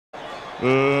Let's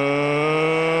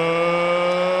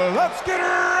get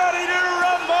ready to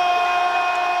rumble!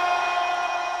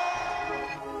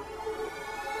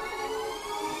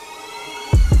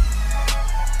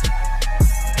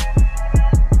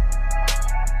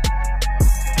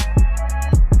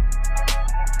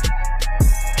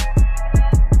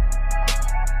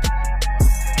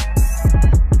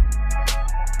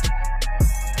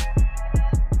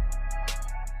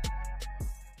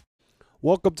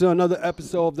 Welcome to another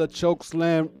episode of the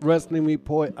Chokeslam Wrestling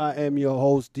Report. I am your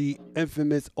host, the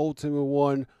infamous Ultimate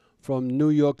One from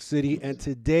New York City. And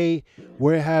today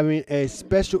we're having a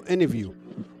special interview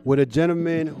with a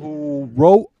gentleman who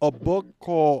wrote a book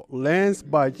called Lance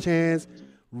by Chance,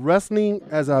 Wrestling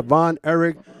as A Von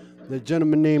Erich. The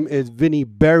gentleman's name is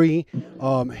Vincent Berry.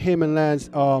 Him and Lance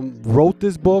wrote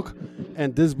this book.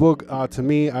 And this book, to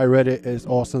me, I read it, is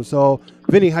awesome. So,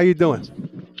 Vinny, how you doing?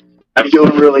 I'm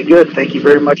doing really good. Thank you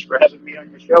very much for having me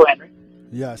on your show, Henry.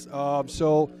 Yes.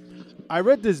 So I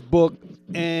read this book,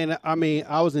 and I mean,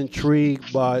 I was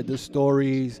intrigued by the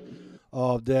stories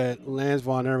that Lance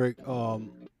Von Erich,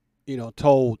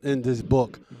 told in this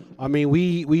book. I mean,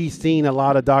 we seen a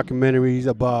lot of documentaries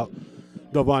about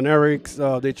the Von Erichs,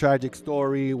 their tragic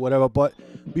story, whatever. But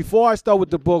before I start with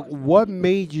the book, what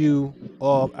made you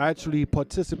actually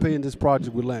participate in this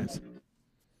project with Lance?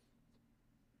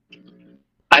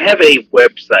 I have a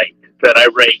website that I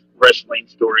write wrestling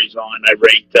stories on. I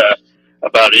write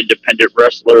about independent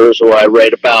wrestlers, or I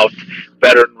write about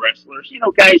veteran wrestlers,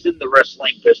 guys in the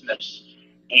wrestling business.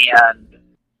 And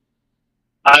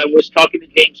I was talking to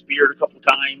James Beard a couple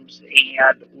times,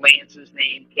 and Lance's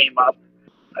name came up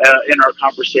in our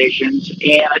conversations.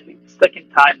 And I think the second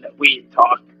time that we had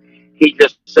talked, he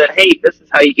just said, hey, this is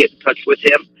how you get in touch with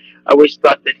him. I always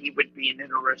thought that he would be an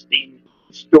interesting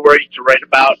story to write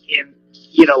about. And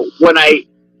when I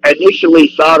initially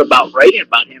thought about writing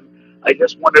about him, I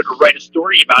just wanted to write a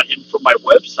story about him for my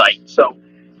website. So,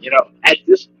 at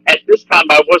this time,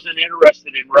 I wasn't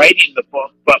interested in writing the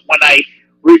book. But when I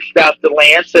reached out to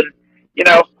Lance, and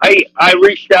I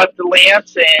reached out to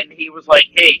Lance, and he was like,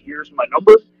 "Hey, here's my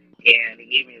number," and he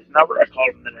gave me his number. I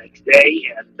called him the next day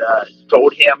and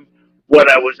told him what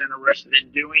I was interested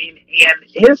in doing, and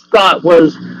his thought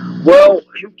was, "Well,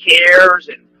 who cares?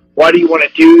 And why do you want to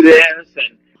do this?"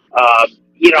 And,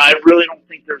 I really don't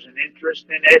think there's an interest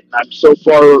in it. And I'm so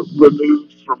far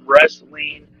removed from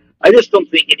wrestling. I just don't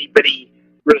think anybody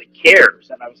really cares.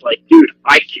 And I was like, dude,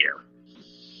 I care.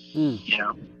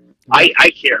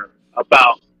 I care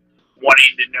about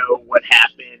wanting to know what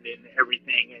happened and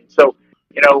everything. And so,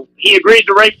 he agreed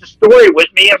to write the story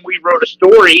with me, and we wrote a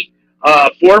story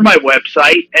for my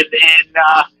website. And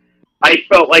I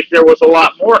felt like there was a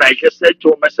lot more. And I just said to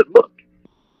him, I said, look,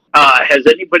 has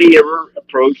anybody ever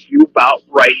approached you about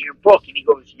writing a book? And he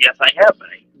goes, yes, I have. And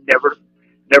I never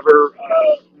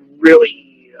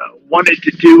really wanted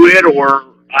to do it, or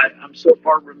I'm so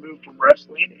far removed from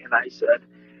wrestling. And I said,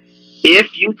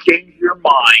 if you change your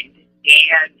mind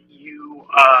and you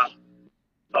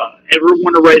ever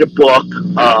want to write a book,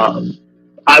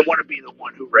 I want to be the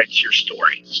one who writes your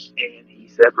story. And he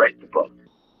said, write the book.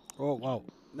 Oh, wow.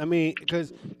 I mean,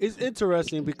 because it's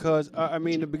interesting because,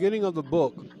 the beginning of the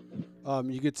book,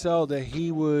 you could tell that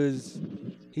he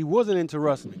wasn't into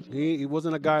wrestling. He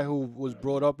wasn't a guy who was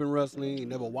brought up in wrestling. He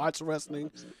never watched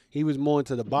wrestling. He was more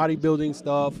into the bodybuilding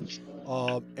stuff.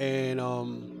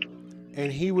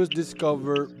 And he was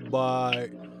discovered by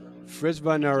Fritz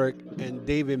Von Erich and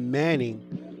David Manning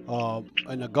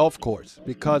in a golf course.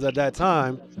 Because at that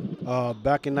time,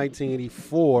 back in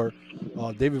 1984,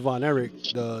 David Von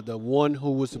Erich, the one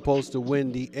who was supposed to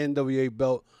win the NWA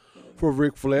belt for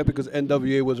Ric Flair, because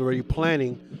NWA was already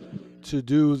planning to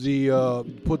do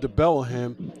put the belt on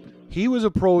him, he was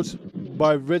approached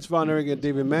by Fritz Von Erich and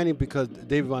David Manning because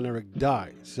David Von Erich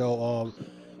died. So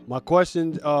my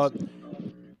question, how can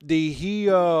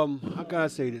I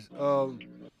say this?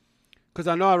 Because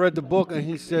I know I read the book and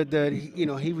he said that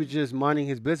he was just minding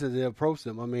his business. They approached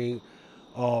him. To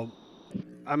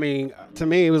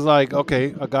me, it was like,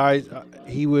 okay, a guy,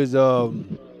 he was,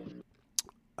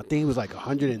 I think he was like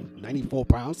 194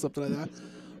 pounds, something like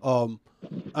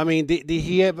that. Did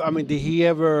he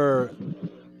ever,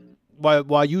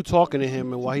 while you talking to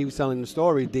him and while he was telling the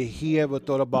story, did he ever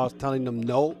thought about telling them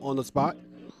no on the spot?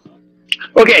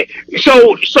 Okay,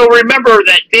 so remember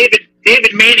that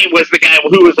David Manning was the guy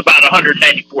who was about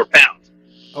 194 pounds.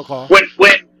 Okay.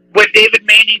 When David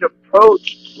Manning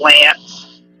approached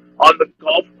Lance on the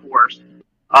golf course,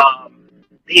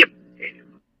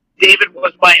 David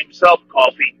was by himself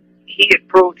golfing. He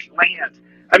approached Lance.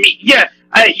 Yes,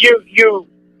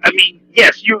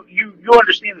 you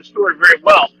understand the story very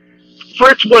well.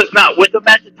 Fritz was not with them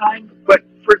at the time, but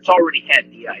Fritz already had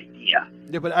the idea,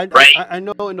 Yeah, but I, right? I I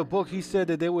know in the book he said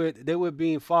that they were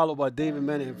being followed by David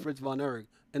Manning and Fritz von Erich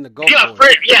in the Gulf Wars.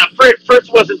 Fritz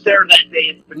wasn't there that day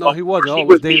at the No, golf he wasn't. course. Oh, He it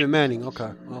was was David being, Manning.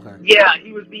 Okay, okay. yeah,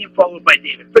 he was being followed by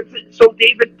David. But so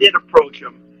David did approach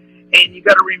him, and you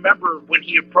got to remember when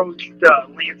he approached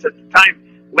Lance at the time,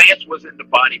 Lance was into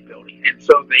bodybuilding, and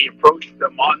so they approached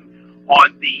him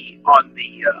on the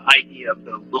idea of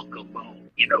the look alone.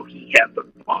 You know, he had the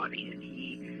body, and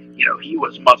he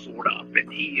was muscled up,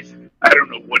 and he's I don't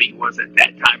know what he was at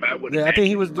that time. I would Yeah, I think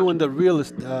he imagine was he was doing the real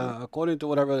estate. According to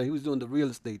whatever, he was doing the real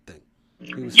estate thing.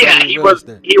 He was yeah selling he real was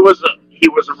estate. he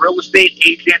was a real estate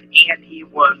agent, and he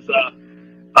was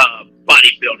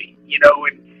bodybuilding.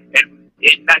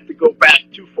 And not to go back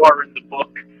too far in the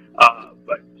book,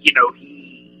 but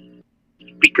he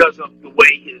because of the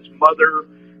way his mother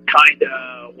kind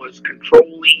of was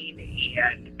controlling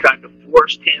and kind of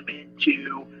forced him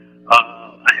into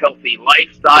a healthy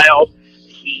lifestyle.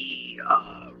 He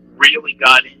really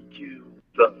got into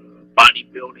the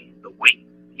bodybuilding, the weight,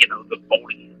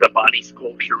 the body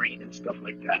sculpturing and stuff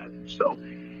like that. And so,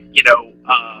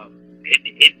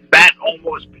 that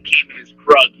almost became his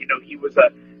drug. He was a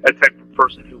type of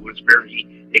person who was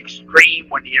very extreme.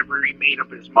 Whenever he made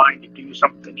up his mind to do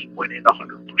something, he went in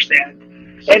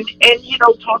 100%.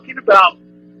 And talking about,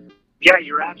 yeah,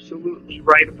 you're absolutely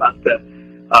right about the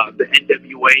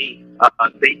NWA.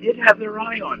 They did have their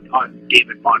eye on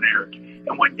David Von Erich,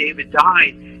 and when David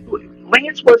died,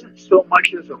 Lance wasn't so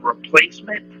much as a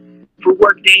replacement for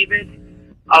what David,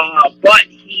 but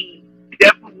he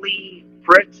definitely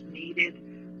Fritz needed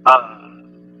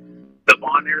the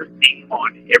Von Erich name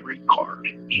on every card,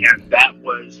 and that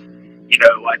was.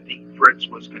 I think Fritz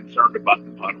was concerned about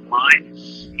the bottom line,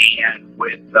 and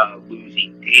with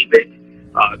losing David,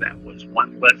 that was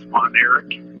one less Von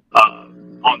Erich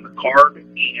on the card,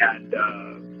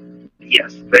 and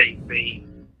yes, they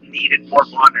needed more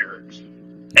Von Erichs,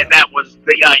 and that was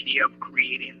the idea of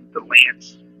creating the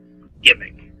Lance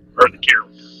gimmick or the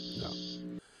character.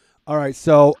 Yeah. All right,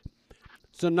 so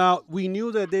now we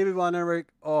knew that David Von Erich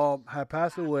had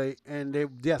passed away, and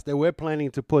they were planning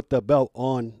to put the belt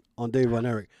on David Von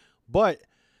Erich, but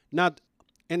not.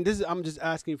 And this is I'm just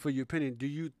asking for your opinion. Do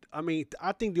you? I mean,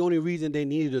 I think the only reason they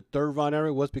needed a third Von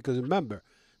Erich was because remember,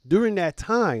 during that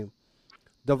time,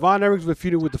 the Von Erichs were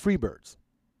feuding with the Freebirds,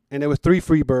 and there was three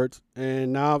Freebirds,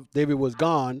 and now David was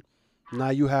gone. Now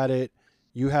you had it.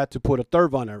 You had to put a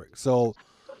third Von Erich. So,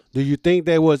 do you think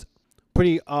there was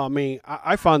pretty? I mean,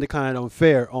 I found it kind of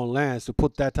unfair on Lance to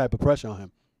put that type of pressure on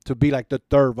him to be like the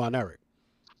third Von Erich.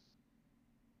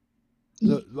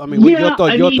 So, I mean, what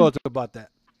Yeah, your thoughts about that?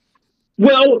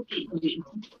 well,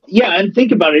 yeah, and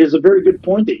think about it. It's a very good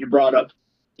point that you brought up.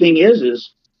 Thing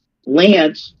is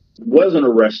Lance wasn't a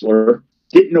wrestler,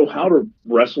 didn't know how to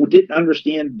wrestle, didn't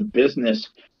understand the business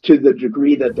to the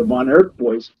degree that the Von Erich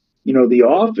boys, The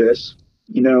Office,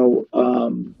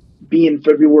 being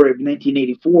February of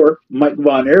 1984, Mike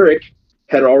Von Erich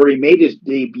had already made his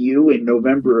debut in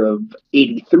November of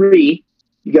 '83.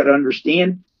 You got to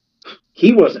understand,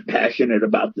 he wasn't passionate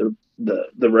about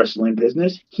the wrestling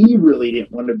business. He really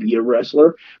didn't want to be a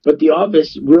wrestler, but the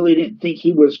office really didn't think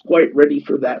he was quite ready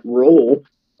for that role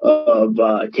of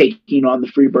taking on the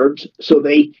Freebirds. So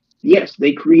they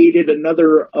created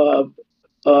another uh,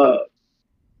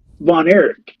 Von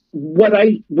Erich.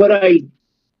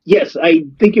 Yes, I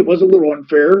think it was a little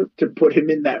unfair to put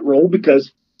him in that role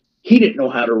because he didn't know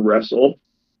how to wrestle.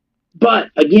 But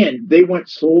again, they went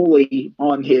solely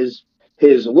on his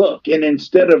look, and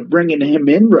instead of bringing him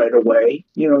in right away,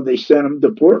 they sent him to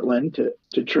Portland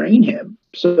to train him.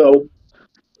 So,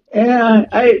 yeah,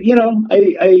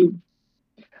 I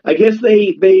guess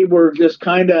they were just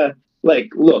kind of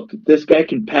like, look, this guy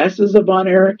can pass as a Von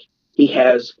Erich. He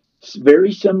has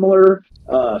very similar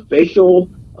facial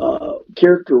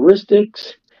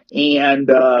characteristics, and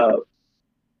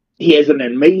he has an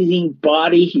amazing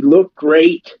body. He looked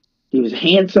great. He was a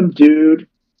handsome dude.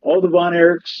 All the Von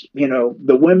Erichs,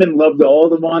 the women loved all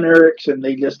the Von Erichs, and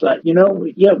they just thought,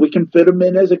 yeah, we can fit him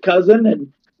in as a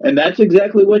cousin, and that's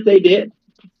exactly what they did.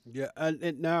 Yeah,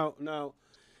 and now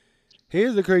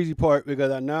here's the crazy part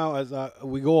because now as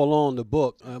we go along the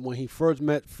book, when he first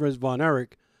met Fritz Von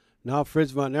Erich, now Fritz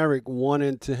Von Erich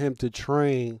wanted him to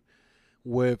train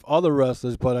with other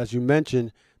wrestlers, but as you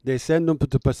mentioned, they send him to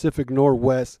the Pacific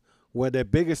Northwest, where their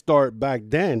biggest star back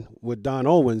then with Don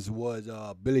Owens was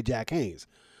Billy Jack Haynes.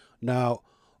 Now,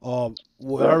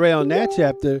 what I read on that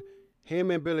chapter,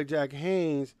 him and Billy Jack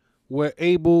Haynes were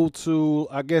able to,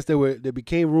 I guess they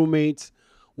became roommates,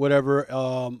 whatever.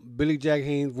 Billy Jack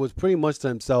Haynes was pretty much to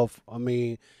himself. I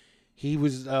mean, he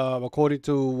was, according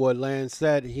to what Lance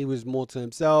said, he was more to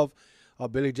himself.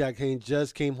 Billy Jack Haynes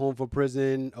just came home from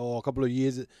prison, or a couple of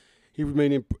years. He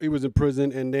was in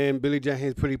prison, and then Billy Jack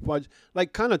Haynes pretty much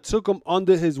like kind of took him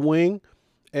under his wing.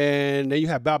 And then you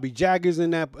have Bobby Jaggers in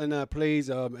that plays,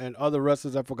 and other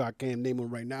wrestlers. I forgot, can't name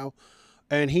them right now.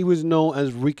 And he was known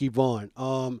as Ricky Vaughn.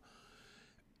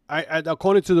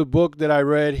 According to the book that I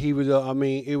read, he was.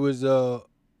 It was an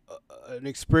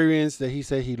experience that he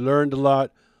said he learned a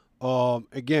lot. What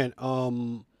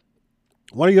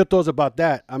are your thoughts about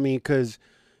that? I mean, because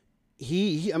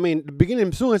the beginning,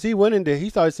 as soon as he went in there, he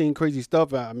started seeing crazy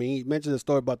stuff. I mean, he mentioned the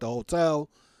story about the hotel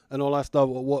and all that stuff.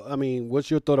 What's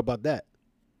your thought about that?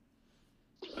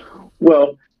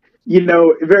 Well,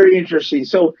 very interesting.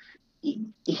 So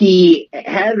he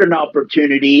had an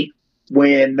opportunity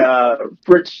when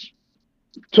Fritz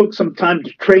took some time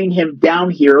to train him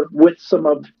down here with some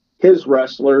of his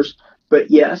wrestlers. But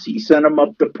yes, he sent him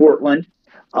up to Portland.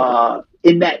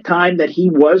 In that time that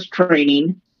he was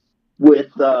training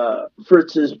with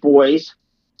Fritz's boys,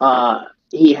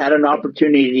 he had an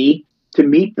opportunity to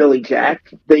meet Billy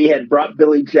Jack. They had brought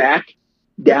Billy Jack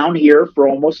down here for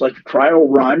almost like a trial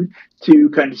run to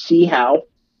kind of see how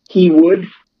he would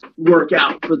work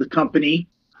out for the company.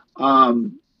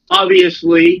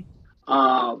 Obviously,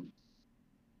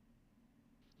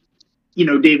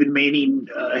 David Manning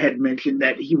had mentioned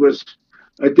that he was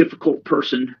a difficult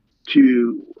person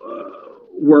to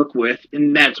work with,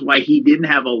 and that's why he did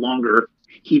not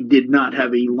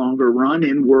have a longer run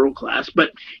in world class.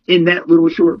 But in that little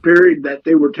short period that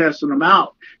they were testing him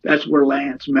out, that's where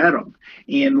Lance met him.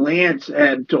 And Lance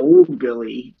had told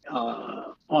Billy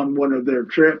on one of their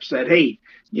trips that, hey,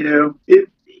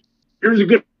 there's a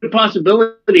good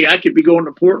possibility I could be going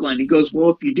to Portland. He goes, well,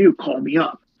 if you do, call me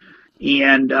up.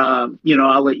 And,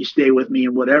 I'll let you stay with me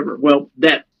and whatever. Well,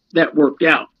 that worked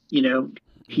out.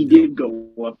 He did go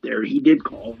up there. He did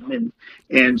call him.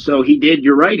 And so he did.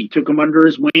 You're right. He took him under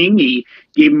his wing. He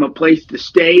gave him a place to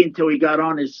stay until he got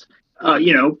on his,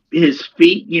 his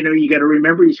feet. You got to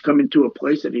remember he's coming to a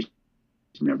place that he's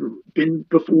never been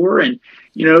before. And,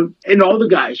 and all the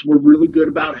guys were really good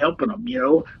about helping him.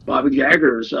 Bobby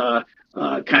Jaggers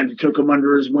kind of took him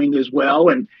under his wing as well.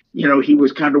 And, he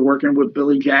was kind of working with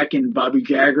Billy Jack and Bobby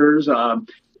Jaggers.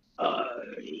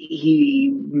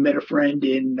 He met a friend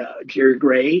in Jerry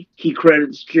Gray. He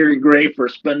credits Jerry Gray for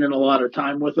spending a lot of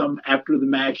time with him after the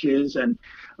matches and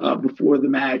before the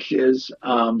matches.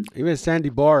 Even Sandy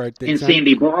Barr, I think. And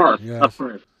Sandy Barr. Yes.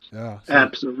 Yeah. So,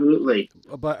 absolutely.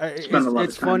 But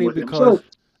it's funny because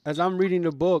as I'm reading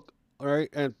the book, right,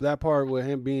 and that part with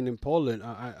him being in Poland,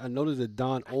 I noticed that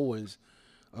Don Owens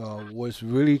was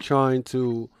really trying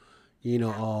to,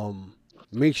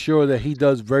 make sure that he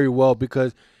does very well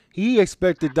because he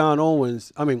expected Don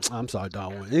Owens.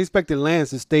 He expected Lance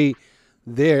to stay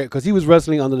there because he was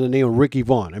wrestling under the name of Ricky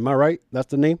Vaughn. Am I right? That's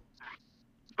the name?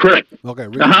 Correct. Okay.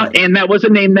 And that was a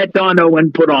name that Don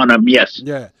Owen put on him. Yes.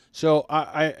 Yeah. So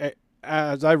I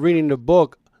as I reading the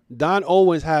book, Don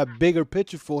Owens had a bigger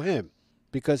picture for him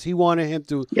because he wanted him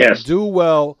to do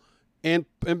well in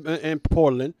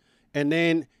Portland, and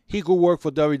then he could work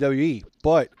for WWE.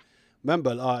 But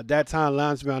remember, at that time,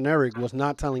 Lance Von Erich was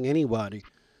not telling anybody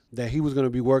that he was going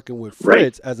to be working with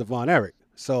Fritz as a Von Erich.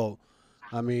 So,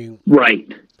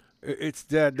 right. It's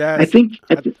that.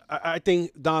 I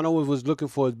think Don Owens was looking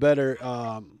for his better,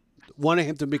 wanted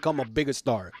him to become a bigger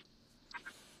star.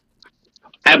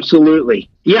 Absolutely.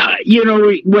 Yeah.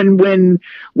 When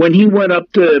he went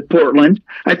up to Portland,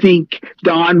 I think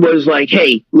Don was like,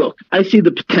 hey, look, I see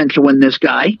the potential in this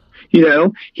guy.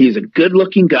 He's a good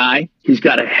looking guy. He's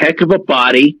got a heck of a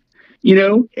body,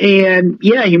 and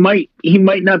yeah, he might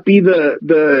not be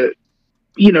the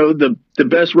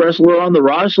best wrestler on the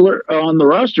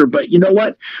roster, but you know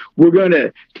what? We're going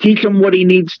to teach him what he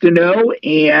needs to know.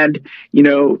 And,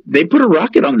 they put a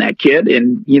rocket on that kid.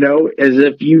 And, as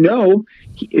if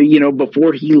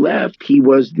before he left, he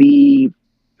was the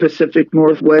Pacific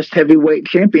Northwest heavyweight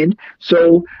champion.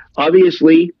 So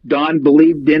obviously Don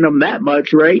believed in him that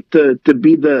much, right? To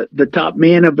be the top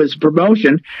man of his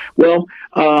promotion. Well,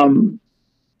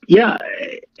 yeah.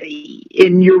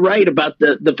 And you're right about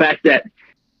the fact that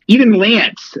even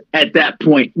Lance at that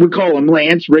point, we call him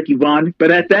Lance, Ricky Vaughn,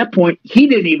 but at that point, he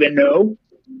didn't even know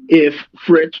if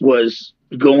Fritz was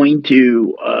going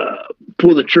to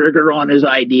pull the trigger on his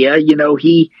idea.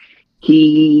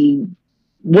 He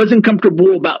wasn't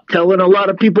comfortable about telling a lot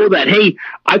of people that, hey,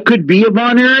 I could be a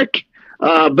Von Erich,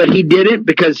 but he didn't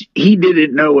because he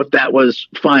didn't know if that was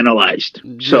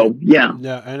finalized. So, yeah.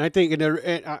 Yeah, and I think,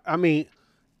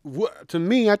 to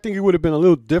me, I think it would have been a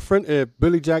little different if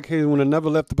Billy Jack Haynes would have never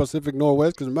left the Pacific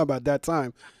Northwest. Because remember, at that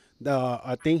time,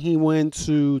 I think he went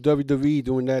to WWE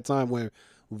during that time when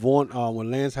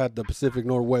Lance had the Pacific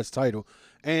Northwest title,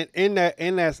 and in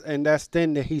that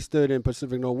stint that he stood in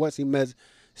Pacific Northwest, he met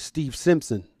Steve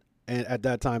Simpson, and at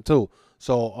that time too.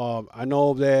 So I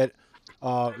know that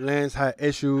Lance had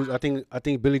issues. I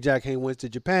think Billy Jack Haynes went to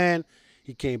Japan.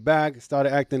 He came back,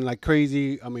 started acting like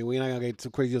crazy. I mean, we're not gonna get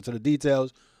too crazy into the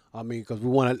details. I mean, because we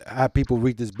want to have people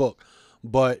read this book,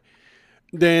 but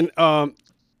then blah,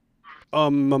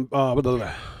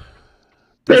 blah.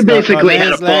 They This guy basically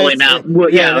had a falling out. Well,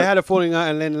 yeah, they yeah, had a falling out,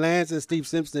 and then Lance and Steve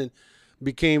Simpson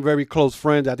became very close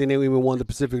friends. I think they even won the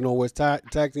Pacific Northwest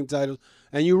tag team titles.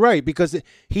 And you're right, because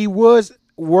he was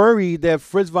worried that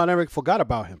Fritz Von Erich forgot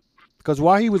about him, because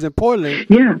while he was in Portland,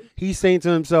 yeah. he's saying to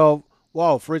himself,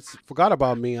 "Wow, Fritz forgot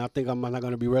about me. I think I'm not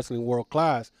going to be wrestling world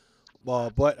class."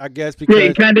 Well, but I guess Yeah, he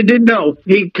because, kind of didn't know.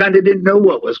 He kind of didn't know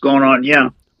what was going on. Yeah,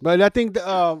 but I think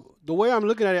the way I'm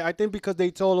looking at it, I think because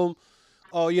they told him,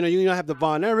 oh, you're gonna have the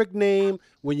Von Erich name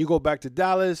when you go back to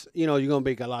Dallas. You're gonna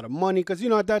make a lot of money because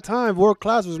at that time World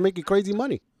Class was making crazy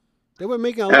money. They were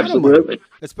making a lot of money, absolutely.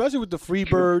 especially with the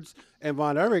Freebirds and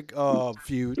Von Erich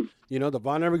feud. The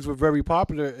Von Erichs were very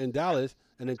popular in Dallas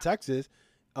and in Texas,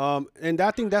 and I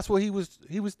think that's what he was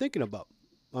thinking about.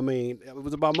 I mean, it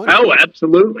was about money. Oh,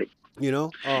 absolutely. You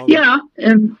know, Yeah,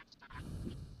 and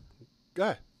go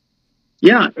ahead.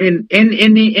 yeah, and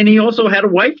he also had a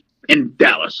wife in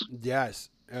Dallas. Yes,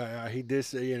 he did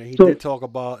say, he So did talk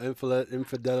about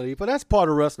infidelity, but that's part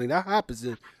of wrestling. That happens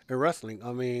in wrestling.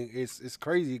 I mean, it's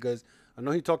crazy because I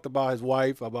know he talked about his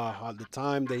wife, about how the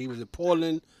time that he was in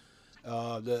Portland,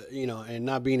 and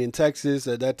not being in Texas,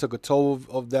 that took a toll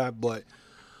of that. But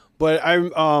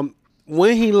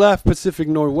when he left Pacific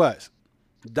Northwest,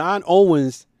 Don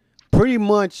Owens pretty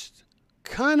much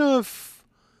kind of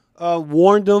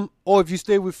warned him, "Oh, if you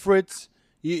stay with Fritz,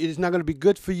 it's not going to be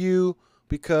good for you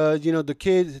because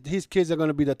his kids are going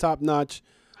to be the top notch,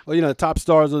 or the top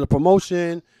stars of the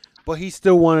promotion." But he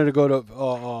still wanted to go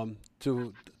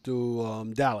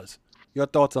to Dallas. Your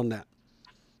thoughts on that?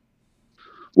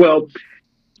 well,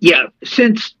 yeah,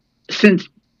 since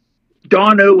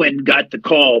Don Owen got the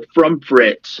call from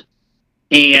Fritz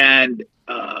and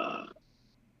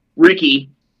Ricky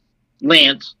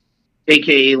Lance,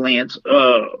 aka Lance,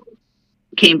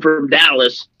 came from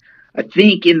Dallas. I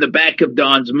think in the back of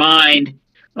Don's mind,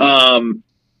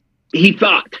 he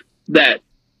thought that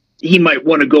he might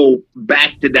want to go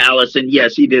back to Dallas. And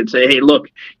yes, he did say, "Hey, look,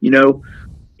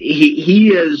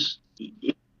 he is."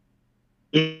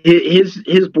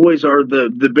 His boys are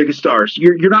the biggest stars.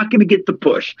 You're not going to get the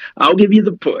push. I'll give you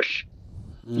the push.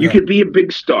 You Yeah. could be a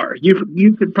big star.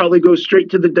 You could probably go straight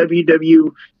to the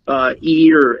WWE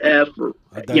or F, or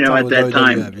At that time at was that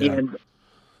time, WWF, yeah. and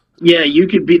yeah, you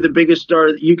could be the biggest star.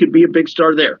 You could be a big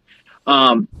star there.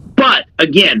 But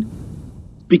again,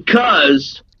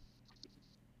 because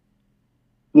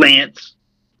Lance,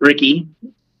 Ricky,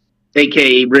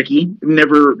 aka Ricky,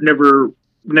 never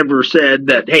said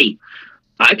that. Hey,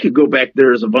 I could go back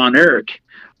there as a Von Erich.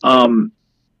 Um,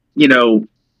 you know,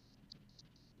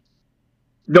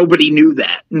 Nobody knew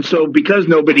that, and so because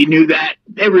nobody knew that,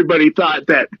 everybody thought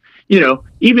that.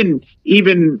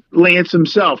 Even Lance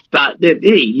himself thought that.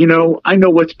 Hey, I know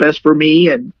what's best for me,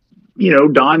 and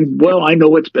Don. Well, I know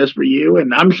what's best for you,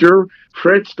 and I'm sure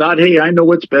Fritz thought, hey, I know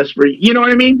what's best for you. You know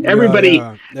what I mean? Yeah, Everybody.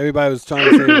 yeah. Everybody was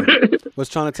trying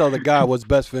to tell the guy what's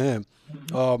best for him.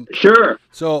 Sure.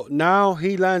 So now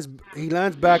he lands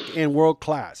back in world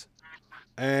class,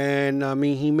 and I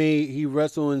mean he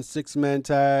wrestled in 6-man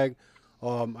tag.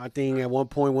 I think at one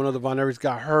point one of the Von Erichs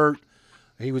got hurt.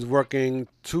 He was working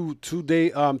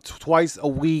twice a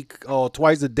week or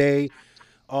twice a day,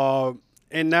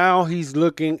 and now he's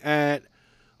looking at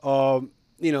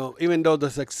even though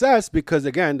the success, because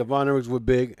again the Von Erichs were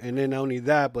big, and then not only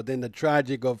that, but then the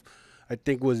tragic of, I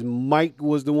think was Mike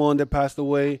was the one that passed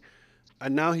away.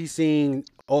 And now he's seeing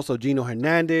also Gino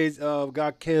Hernandez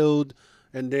got killed,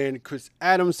 and then Chris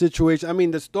Adams' situation. I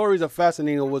mean, the stories are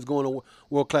fascinating of what's going on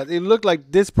world class. It looked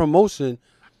like this promotion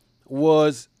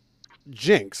was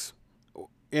jinx.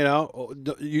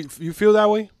 You feel that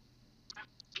way?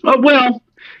 Well,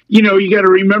 you got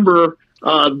to remember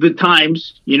the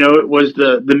times. It was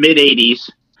the mid '80s.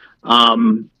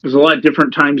 It was a lot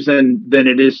different times than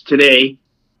it is today.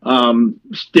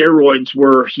 Steroids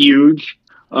were huge.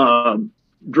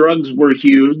 Drugs were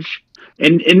huge,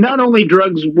 and not only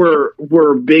drugs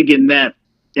were big in that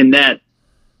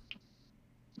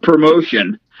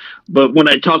promotion, but when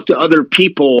I talked to other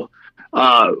people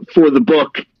for the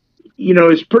book,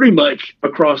 it's pretty much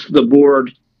across the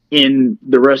board in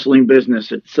the wrestling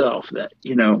business itself. That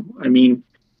I mean,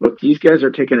 look, these guys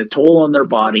are taking a toll on their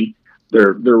body.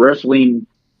 They're wrestling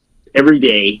every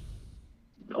day,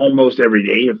 almost every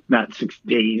day, if not 6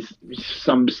 days,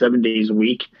 some 7 days a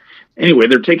week. Anyway,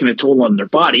 they're taking a toll on their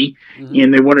body, Mm-hmm.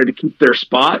 and they wanted to keep their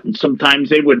spot. And sometimes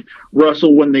they would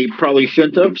wrestle when they probably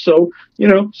shouldn't have. So,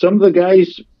 some of the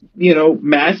guys,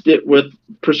 masked it with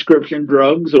prescription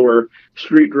drugs or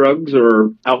street drugs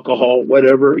or alcohol,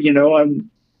 whatever.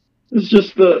 It's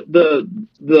just the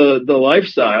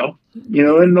lifestyle,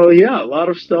 and yeah, a lot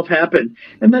of stuff happened,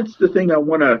 and that's the thing I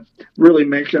want to really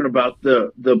mention about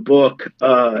the book,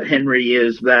 Henry,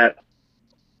 is that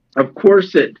of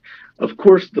course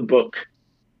the book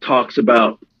talks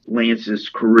about Lance's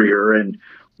career and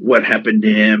what happened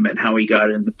to him and how he got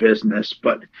in the business,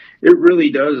 but it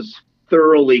really does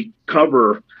thoroughly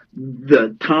cover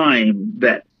the time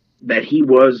that he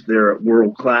was there at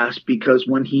World Class, because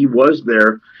when he was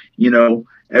there,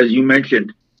 as you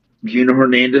mentioned, Gino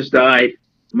Hernandez died,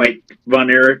 Mike Von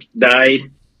Erich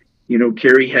died,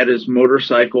 Kerry had his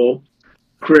motorcycle,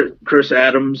 Chris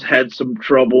Adams had some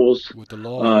troubles. With the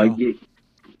law, yeah.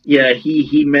 Yeah,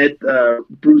 he met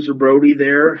Bruiser Brody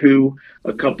there, who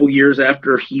a couple years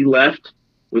after he left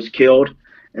was killed,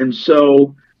 and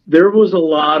so there was a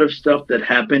lot of stuff that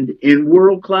happened in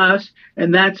World Class,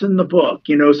 and that's in the book.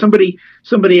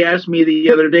 Somebody asked me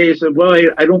the other day, said, "Well,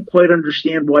 I don't quite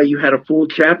understand why you had a full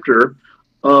chapter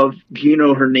of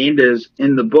Gino Hernandez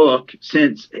in the book,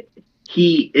 since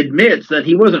he admits that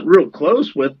he wasn't real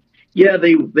close with." Yeah,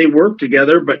 they worked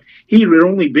together, but he had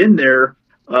only been there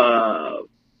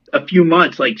a few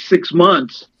months, like 6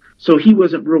 months. So he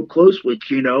wasn't real close with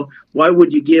Gino. Why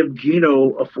would you give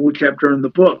Gino a full chapter in the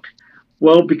book?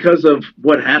 Well, because of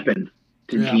what happened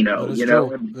to Gino, that's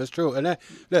true. That's true. And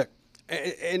look,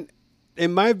 and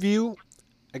in my view,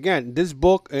 again, this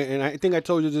book, and I think I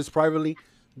told you this privately,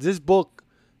 this book,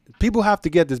 people have to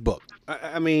get this book.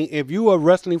 I mean, if you're a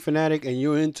wrestling fanatic and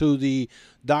you're into the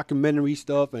documentary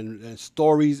stuff and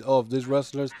stories of these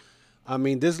wrestlers, I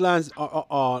mean, this Lance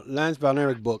Von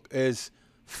Erich book is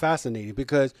fascinating,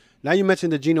 because now you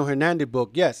mentioned the Gino Hernandez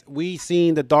book. Yes, we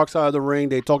seen the Dark Side of the Ring.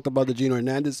 They talked about the Gino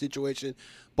Hernandez situation,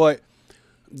 but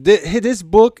this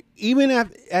book, even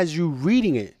as you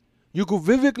reading it, you could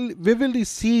vividly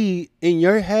see in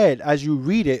your head as you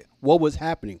read it what was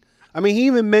happening. I mean, he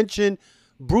even mentioned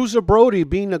Bruiser Brody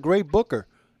being a great booker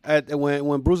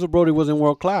when Bruiser Brody was in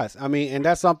World Class. I mean, and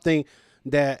that's something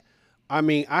that, I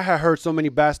mean, I had heard so many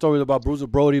bad stories about Bruiser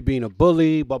Brody being a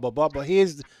bully, blah, blah, blah. But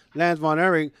here's Lance Von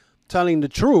Erich telling the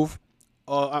truth.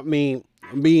 I mean,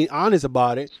 being honest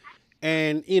about it.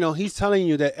 And, he's telling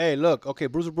you that, hey, look, okay,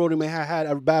 Bruiser Brody may have had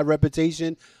a bad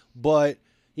reputation, but,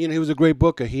 he was a great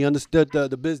booker. He understood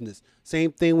the business.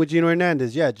 Same thing with Gino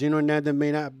Hernandez. Yeah, Gino Hernandez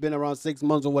may not have been around 6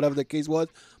 months or whatever the case was,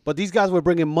 but these guys were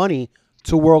bringing money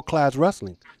to world-class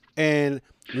wrestling. And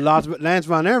Lance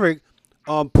Von Erich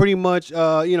pretty much,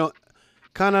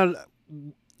 kind of,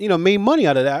 made money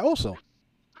out of that also.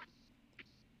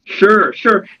 Sure.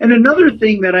 And another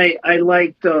thing that I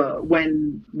liked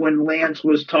when Lance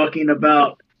was talking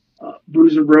about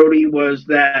Bruiser Brody was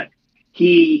that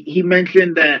he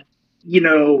mentioned that,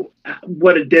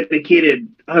 what a dedicated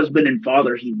husband and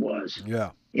father he was.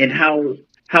 Yeah. And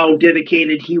how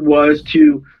dedicated he was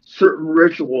to certain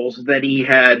rituals that he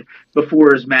had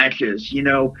before his matches. He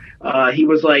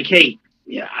was like, hey,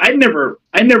 yeah, I never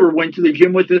went to the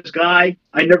gym with this guy.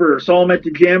 I never saw him at the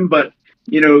gym, but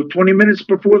 20 minutes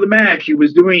before the match, he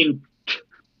was doing,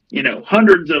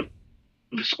 hundreds of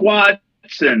squats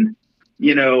and,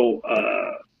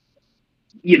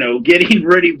 getting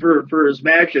ready for his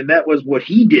match. And that was what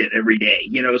he did every day,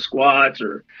 squats,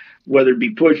 or whether it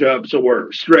be push-ups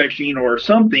or stretching or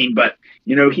something, but,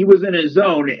 he was in his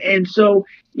zone. And so,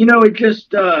 it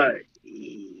just,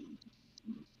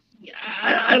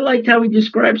 I liked how he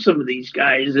described some of these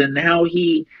guys and how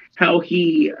he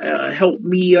helped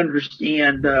me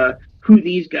understand who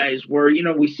these guys were.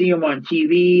 We see them on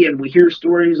TV and we hear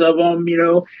stories of them,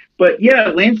 but yeah,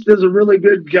 Lance does a really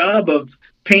good job of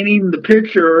painting the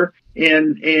picture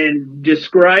and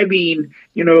describing,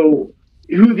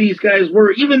 who these guys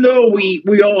were, even though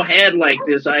we all had like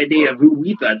this idea of who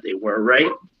we thought they were, right?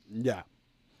 Yeah.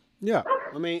 Yeah.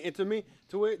 I mean, to me,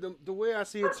 the way I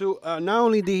see it too, not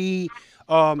only did he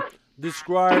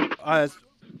describe as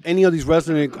any of these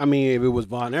wrestling, I mean, if it was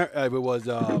if it was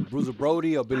Bruiser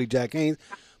Brody or Billy Jack Haynes,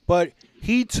 but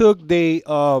he took their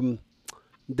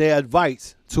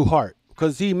advice to heart,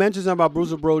 because he mentions about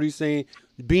Bruiser Brody saying,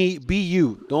 "Be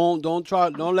you. Don't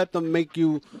let them make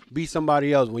you be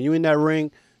somebody else. When you're in that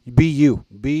ring, be you.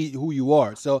 Be who you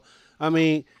are." So, I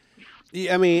mean,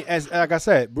 as like I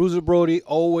said, Bruiser Brody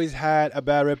always had a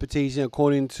bad reputation,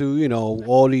 according to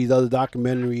all these other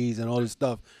documentaries and all this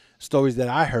stuff. stories that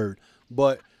I heard.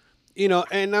 But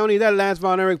and not only that, Lance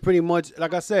Von Erich pretty much,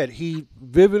 like I said, he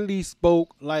vividly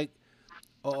spoke like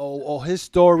his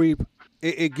story.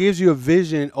 It gives you a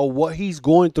vision of what he's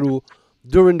going through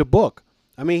during the book.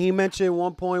 I mean, he mentioned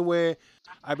one point where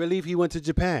I believe he went to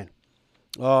Japan.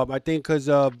 I think because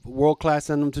World Class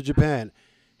sent him to Japan.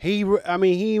 I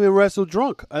mean, he even wrestled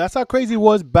drunk. That's how crazy he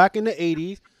was back in the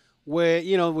 '80s, where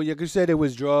like you said, it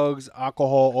was drugs,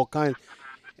 alcohol, all kinds.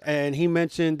 And he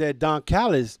mentioned that Don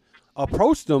Callis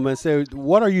approached him and said,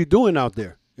 "What are you doing out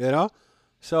there?"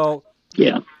 So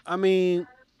Yeah. I mean,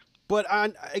 but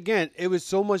again, it was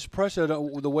so much pressure.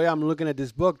 The way I'm looking at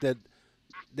this book, that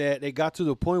it got to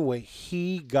the point where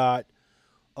he got,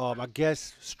 I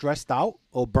guess, stressed out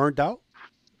or burnt out.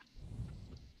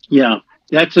 Yeah.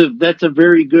 That's a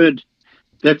very good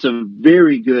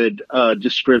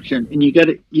description. And you got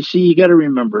to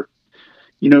remember,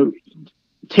 you know,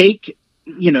 take,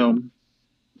 you know,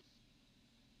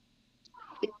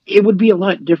 it would be a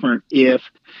lot different if,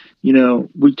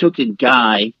 we took a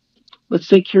guy, let's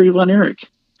say Kerry Von Erich,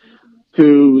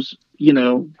 who's,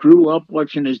 grew up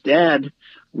watching his dad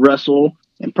wrestle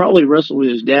and probably wrestle with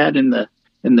his dad in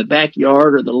the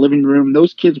backyard or the living room.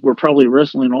 Those kids were probably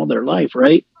wrestling all their life,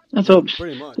 right? And Yeah, so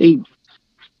pretty much. they,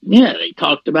 yeah, they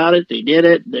talked about it. They did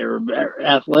it. They're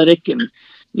athletic, and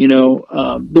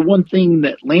the one thing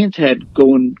that Lance had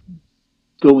going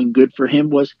good for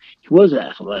him was he was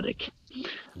athletic. Yeah,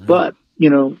 But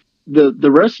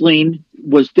the wrestling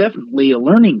was definitely a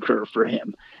learning curve for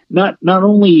him. Not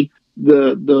only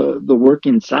the work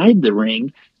inside the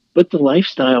ring, but the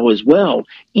lifestyle as well,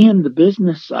 and the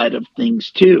business side of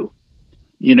things too.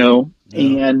 yeah,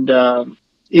 yeah. And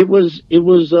it was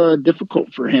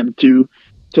difficult for him to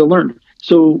learn.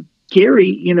 So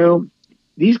Gary,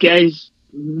 these guys,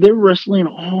 they're wrestling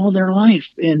all their life,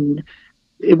 and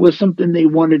it was something they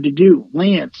wanted to do.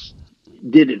 Lance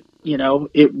didn't.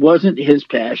 It wasn't his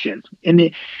passion,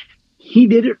 and he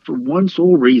did it for one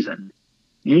sole reason.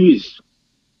 He's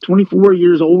 24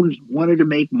 years old and wanted to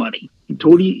make money. He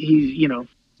told Yeah. he's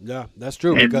Yeah, that's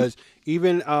true and because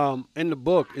even in the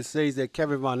book it says that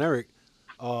Kevin Von Erich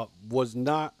was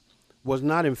not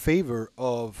in favor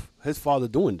of his father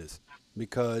doing this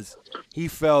because he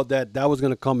felt that that was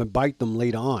going to come and bite them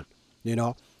later on. You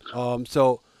know,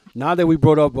 so now that we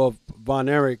brought up of Von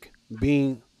Erich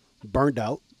being burned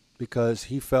out because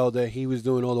he felt that he was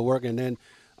doing all the work, and then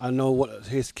I know what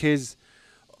his kids.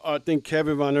 I think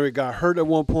Kevin Von Erich got hurt at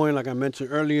one point, like I mentioned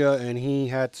earlier, and he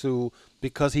had to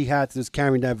because he had to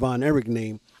carry that Von Erich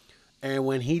name. And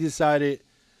when he decided,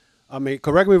 I mean,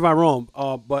 correct me if I'm wrong,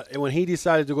 but when he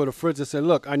decided to go to Fritz and said,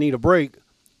 "Look, I need a break.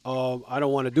 I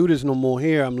don't want to do this no more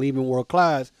here. I'm leaving World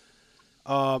Class."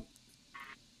 Uh,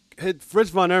 Fritz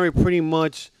Von Erich pretty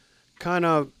much kind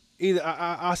of either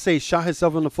I say shot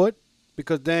himself in the foot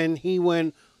because then he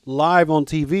went live on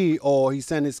TV or he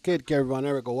sent his kid Kerry Von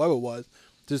Erich or whoever it was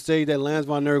to say that Lance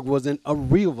Von Erich wasn't a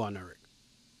real Von Erich.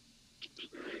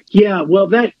 yeah, well,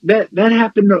 that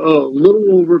happened a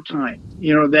little over time.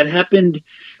 That happened.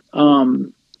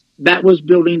 Um, that was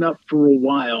building up for a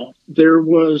while. There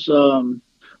was,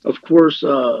 of course,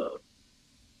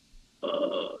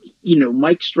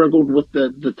 Mike struggled with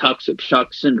the toxic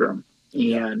shock syndrome,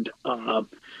 Yeah, and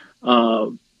uh,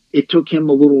 it took him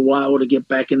a little while to get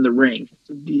back in the ring.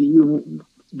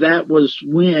 That was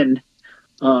when,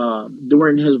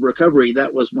 during his recovery,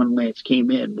 that was when Lance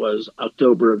came in, was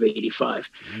October of '85.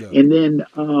 yeah, And then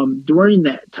during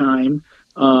that time,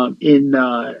 in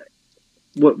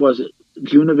what was it,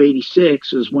 June of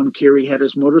 '86, is when Kerry had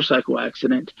his motorcycle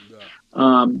accident.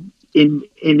 yeah.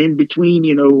 In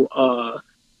between, uh,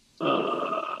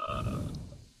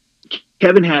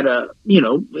 Kevin had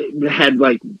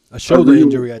like A a shoulder real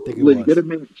injury, I think it was.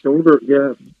 legitimate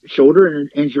shoulder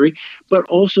injury, but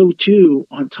also too,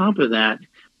 on top of that,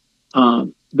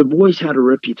 the boys had a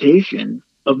reputation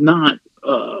of not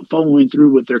following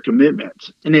through with their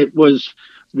commitments, and it was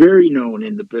very known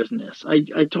in the business.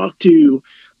 I talked to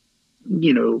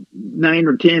nine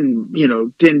or ten,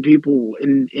 10 people,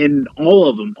 and all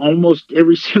of them, almost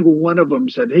every single one of them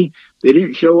said, hey, they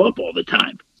didn't show up all the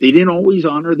time. They didn't always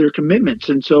honor their commitments.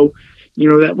 And so,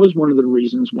 that was one of the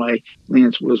reasons why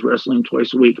Lance was wrestling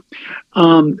twice a week.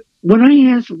 When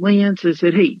I asked Lance, I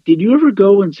said, hey, did you ever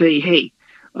go and say, hey,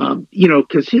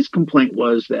 because his complaint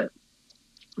was that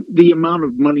the amount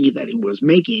of money that he was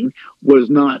making was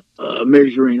not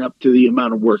measuring up to the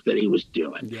amount of work that he was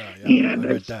doing. Yeah, yeah, I And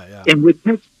heard that. Yeah, and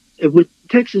with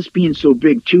Texas being so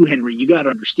big too, Henry, you got to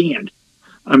understand.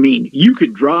 I mean, you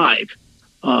could drive,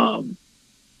 um,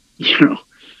 you know,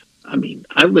 I mean,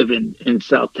 I live in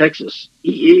South Texas.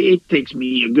 It takes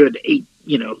me a good 8,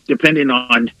 depending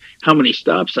on how many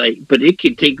stops but it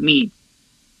could take me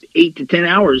 8 to 10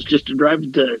 hours just to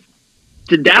drive to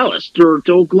Dallas or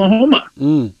to Oklahoma.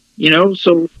 Mm.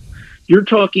 So you're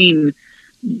talking,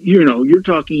 you're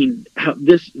talking how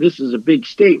this is a big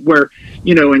state where,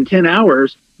 in 10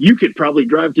 hours you could probably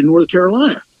drive to North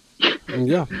Carolina.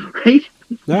 Yeah. Right?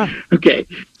 Yeah. Okay.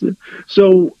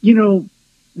 So,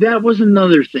 that was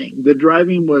another thing. The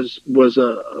driving was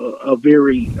a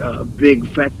very big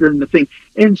factor in the thing.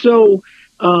 And so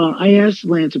I asked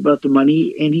Lance about the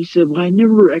money, and he said, "Well, I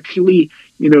never actually,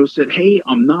 said, hey,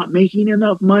 I'm not making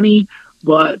enough money,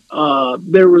 but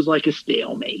there was like a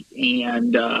stalemate,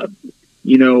 and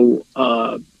you know,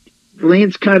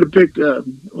 Lance kind of picked,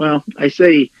 well, I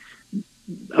say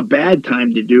a bad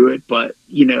time to do it, but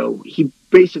he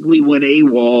basically went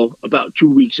AWOL about 2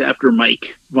 weeks after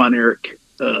Mike Von Erich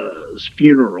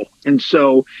funeral. And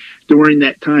so during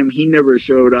that time, he never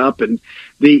showed up, and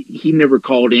he never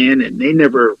called in, and they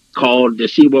never called to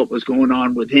see what was going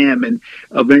on with him. And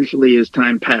eventually, as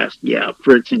time passed, yeah,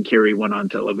 Fritz and Kerry went on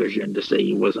television to say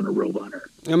he wasn't a real Von Erich.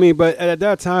 I mean, but at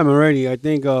that time already, I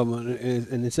think,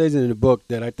 and it says in the book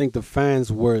that I think the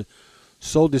fans were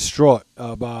so distraught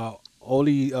about all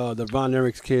the Von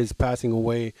Erich's kids passing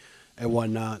away and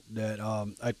whatnot that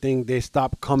I think they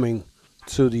stopped coming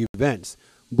to the events.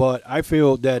 But I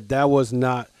feel that was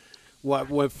not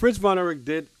what Fritz Von Erich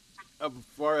did, as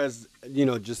far as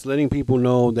just letting people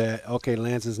know that okay,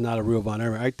 Lance is not a real Von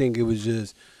Erich. I think it was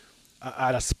just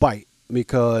out of spite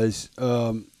because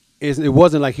it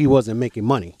wasn't like he wasn't making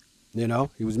money.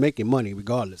 He was making money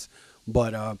regardless.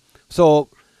 But so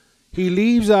he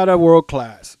leaves out of world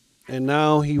class, and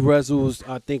now he wrestles.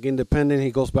 I think independent.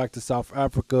 He goes back to South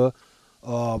Africa.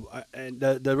 And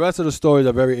the rest of the stories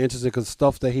are very interesting because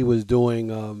stuff that he was doing.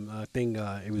 I think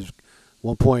it was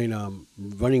one point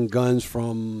running guns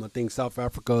from I think South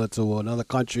Africa to another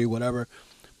country, whatever.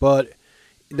 But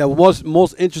the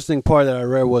most interesting part that I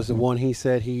read was the one he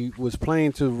said he was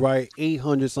planning to ride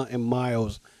 800 something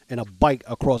miles in a bike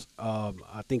across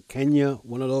I think Kenya,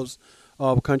 one of those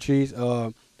countries.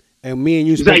 And me and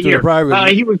you spoke to the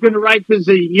private. He was going to ride this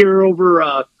a year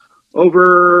over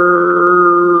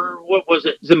what was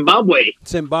it,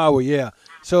 Zimbabwe, yeah.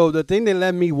 So the thing that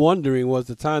led me wondering was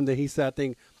the time that he said I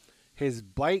think his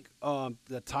bike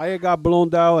the tire got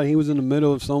blown out and he was in the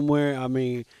middle of somewhere. I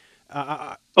mean,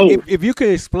 if you could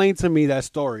explain to me that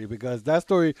story, because that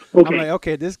story, okay. I'm like,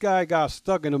 okay, this guy got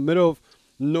stuck in the middle of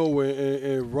nowhere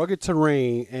in rugged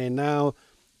terrain and now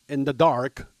in the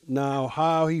dark. Now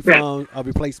how he found a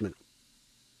replacement.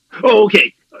 Oh,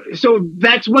 okay. So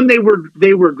that's when they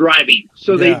were driving.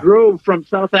 So they drove from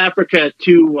South Africa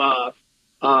to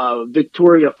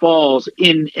Victoria Falls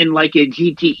in like a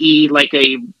GTE, like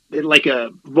a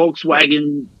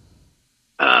Volkswagen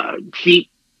Jeep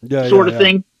sort of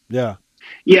thing. Yeah.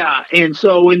 Yeah, and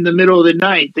so in the middle of the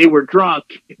night, they were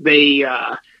drunk. They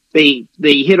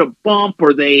hit a bump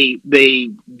or they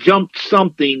jumped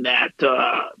something that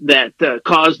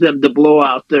caused them to blow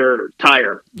out their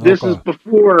tire. Okay. This is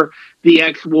before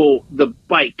the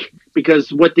bike,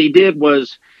 because what they did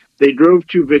was they drove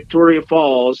to Victoria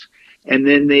Falls and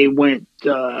then they went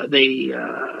they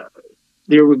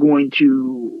were going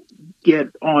to get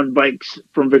on bikes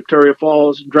from Victoria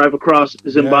Falls, drive across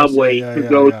Zimbabwe to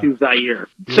go to Zaire.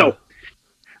 Yeah. So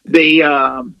they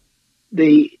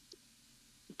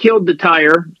killed the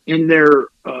tire in their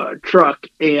truck,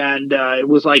 and it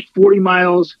was like 40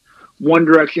 miles one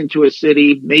direction to a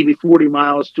city, maybe 40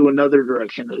 miles to another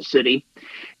direction of the city.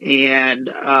 And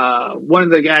one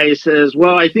of the guys says,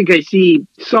 well, I think I see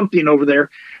something over there.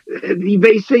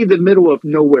 They say the middle of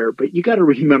nowhere, but you got to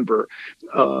remember,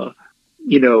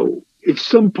 in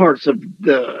some parts of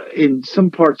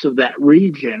that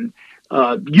region,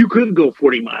 you could go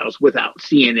 40 miles without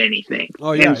seeing anything.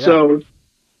 Oh, yeah. And so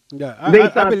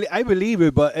I believe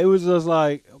it, but it was just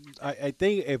like, I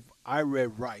think if I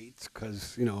read right,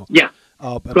 because,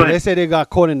 but they said they got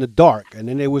caught in the dark, and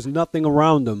then there was nothing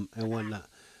around them and whatnot.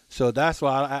 So that's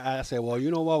why I said, well,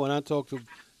 you know what, when I talk to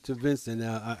Vincent,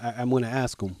 I'm going to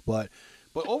ask him. But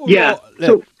overall,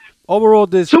 overall,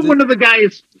 one of the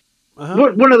guys...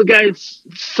 Uh-huh. One of the guys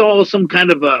saw some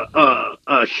kind of a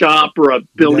shop or a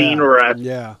building or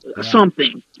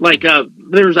something like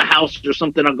there's a house or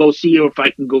something. I'll go see if I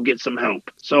can go get some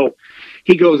help. So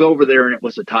he goes over there and it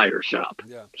was a tire shop.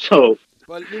 Yeah. So,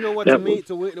 but you know what? To me,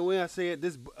 the way I say it,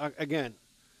 this again,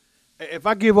 if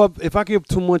I give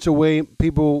too much away,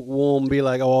 people won't be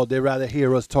like, oh, they'd rather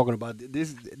hear us talking about it.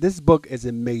 This book is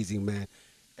amazing, man.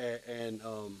 And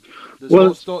the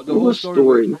whole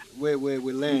story where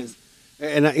Lance.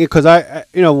 And because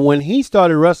you know, when he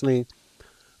started wrestling,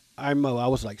 I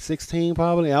was like 16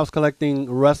 probably. I was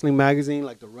collecting wrestling magazine,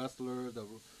 like the Wrestler, the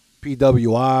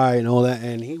PWI, and all that.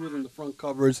 And he was in the front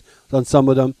covers on some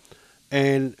of them.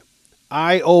 And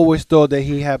I always thought that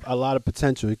he had a lot of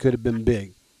potential. He could have been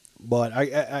big, but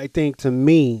I think to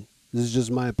me, this is just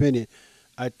my opinion.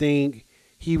 I think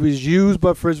he was used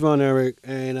by Fritz Von Erich,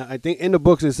 and I think in the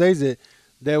books it says it.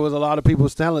 There was a lot of people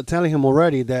telling him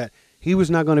already that he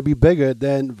was not going to be bigger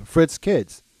than Fritz's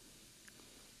kids.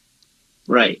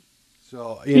 Right.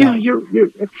 So Yeah, you're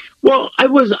well,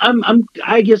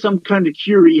 I guess I'm kind of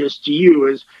curious to you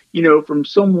as, from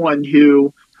someone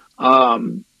who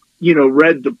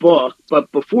read the book,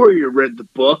 but before you read the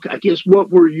book, I guess what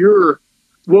were your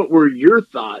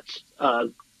thoughts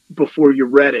before you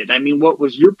read it? I mean, what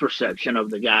was your perception of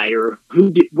the guy, or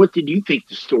what did you think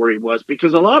the story was?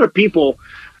 Because a lot of people,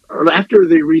 after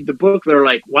they read the book, they're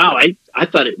like, wow, I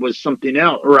thought it was something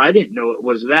else, or I didn't know it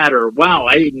was that, or wow,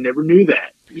 I never knew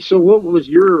that. So what was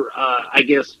your, I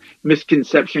guess,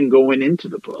 misconception going into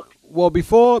the book? well,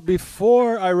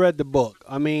 before I read the book,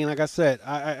 I mean, like I said,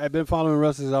 I've been following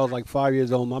wrestling since I was like 5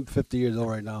 years old. I'm 50 years old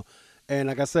right now, and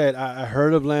like I said, I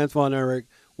heard of Lance Von Erich.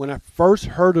 When I first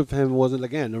heard of him, wasn't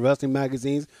again the wrestling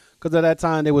magazines, because at that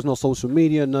time there was no social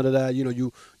media, none of that. You know,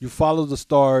 you follow the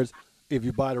stars if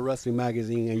you buy the wrestling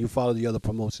magazine and you follow the other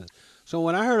promotions. So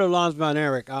when I heard of Lance Von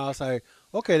Erich, I was like,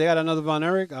 okay, they got another Von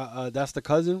Erich. That's the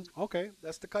cousin. Okay,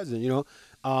 that's the cousin. You know,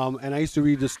 and I used to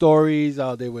read the stories.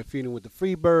 They were feeding with the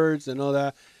Freebirds and all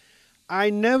that. I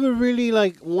never really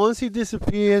like once he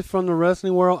disappeared from the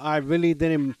wrestling world. I really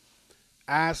didn't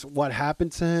ask what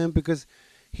happened to him because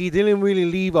he didn't really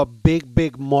leave a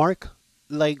big mark.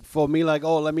 Like for me, like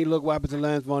oh, let me look what happened to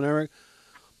Lance Von Erich.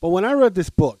 But when I read this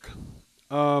book,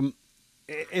 um,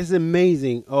 it's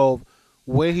amazing of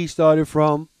where he started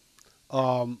from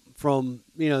doing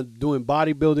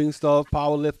bodybuilding stuff,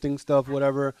 powerlifting stuff,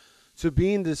 whatever, to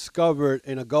being discovered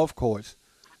in a golf course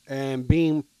and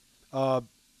being, uh,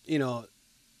 you know,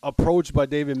 approached by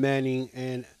David Manning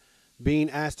and being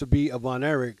asked to be a Von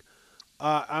Erich.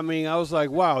 I mean, I was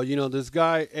like, wow, this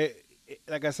guy.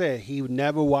 Like I said, he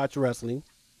never watched wrestling.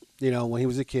 When he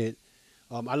was a kid.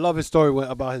 I love his story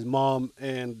about his mom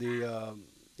and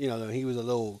he was a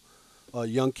little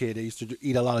young kid. They used to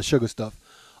eat a lot of sugar stuff.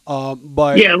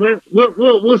 But Yeah,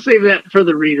 we'll save that for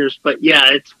the readers. But yeah,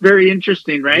 it's very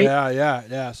interesting, right?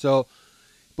 yeah. So,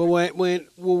 but when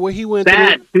he went through,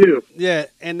 Sad too. yeah,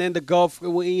 and then the Gulf,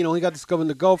 he got discovered in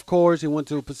the Gulf course. He went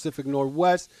to Pacific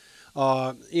Northwest.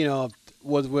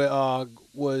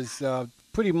 Was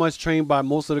pretty much trained by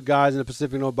most of the guys in the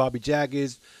Pacific North. Bobby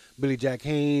Jaggers, Billy Jack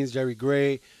Haynes, Jerry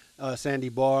Gray, Sandy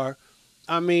Barr.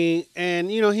 I mean, and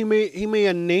he made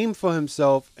a name for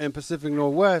himself in Pacific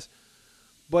Northwest.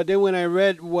 But then when I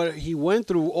read what he went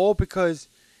through, all because,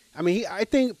 I mean, I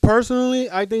think personally,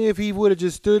 I think if he would have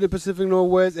just stood in Pacific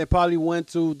Northwest and probably went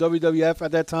to WWF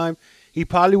at that time, he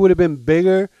probably would have been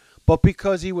bigger. But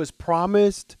because he was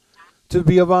promised to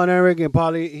be a Von Erich, and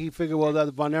probably he figured, well, that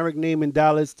the Von Erich name in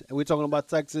Dallas, and we're talking about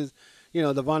Texas,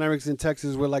 the Von Erichs in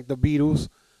Texas were like the Beatles,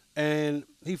 and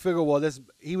he figured, well,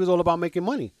 he was all about making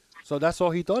money, so that's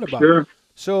all he thought about. Sure.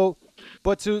 So,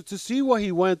 but to see what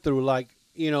he went through, like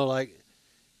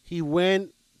he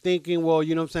went thinking, well,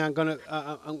 you know what I'm saying,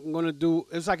 I'm gonna do.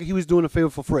 It's like he was doing a favor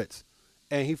for Fritz,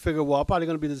 and he figured, well, I'm probably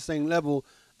gonna be the same level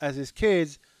as his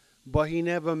kids, but he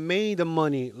never made the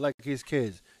money like his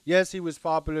kids. Yes, he was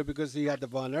popular because he had the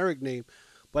Von Erich name,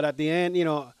 but at the end,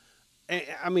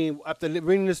 I mean, after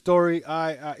reading the story,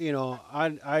 I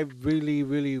really,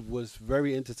 really was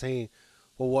very entertained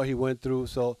for what he went through.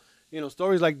 So,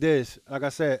 stories like this, like I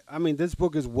said, I mean, this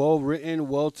book is well written,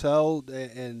 well told,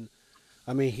 and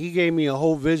I mean, he gave me a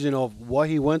whole vision of what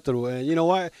he went through, and you know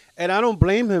what? And I don't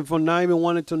blame him for not even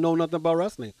wanting to know nothing about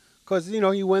wrestling, because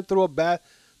he went through a bad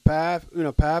path.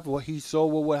 What he saw,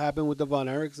 what happened with the Von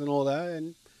Erichs and all that,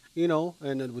 and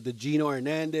then with the Gino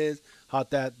Hernandez, how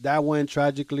that went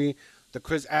tragically. The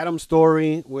Chris Adams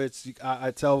story, which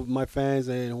I tell my fans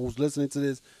and who's listening to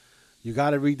this, you got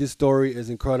to read this story. It's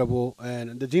incredible,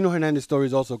 and the Gino Hernandez story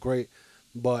is also great.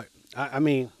 But I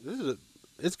mean,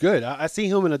 it's good. I see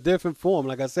him in a different form.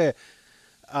 Like I said,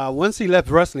 once he left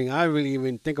wrestling, I really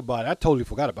even think about it. I totally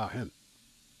forgot about him.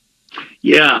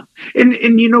 Yeah,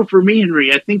 and for me,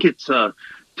 Henry, I think it's to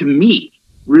me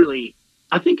really,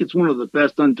 I think it's one of the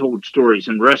best untold stories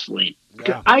in wrestling.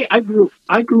 Yeah. I grew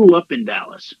up in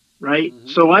Dallas, right? Hmm.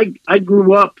 So I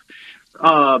grew up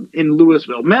in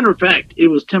Louisville. Matter of fact, it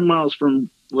was 10 miles from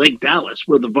Lake Dallas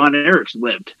where the Von Erichs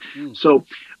lived. Mm. So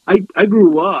I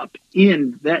grew up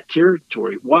in that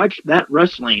territory, watched that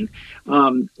wrestling.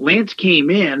 Lance came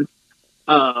in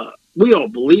we all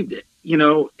believed it, you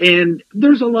know. And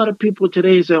there's a lot of people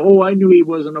today say, "Oh, I knew he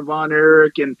wasn't a Von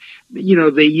Erich," and you know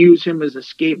they use him as a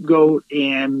scapegoat,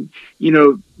 and you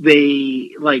know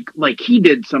they like he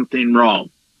did something wrong.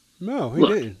 No, he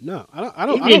Look, didn't. No, he I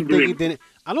don't didn't do think he anything wrong. did.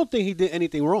 I don't think he did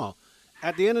anything wrong.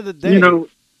 At the end of the You day, know,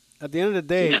 at the end of the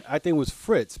day, yeah, I think it was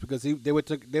Fritz because they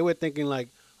were thinking like,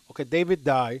 okay, David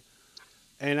died,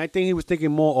 and I think he was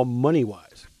thinking more on money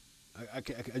wise.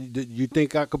 Do you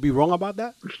think I could be wrong about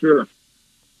that? for sure.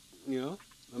 You know,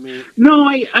 I mean, No,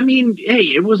 I mean,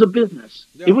 hey, it was a business.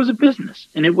 It yeah, was a business,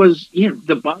 and it was, you know,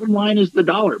 the bottom line is the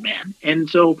dollar, man. And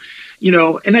so, you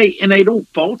know, and I don't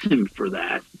fault him for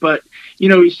that, but you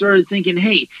know, he started thinking,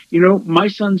 hey, you know, my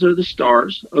sons are the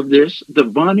stars of this. The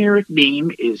Von Erich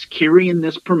name is carrying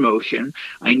this promotion.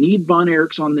 I need Von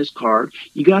Erichs on this card.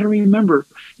 You got to remember,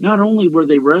 not only were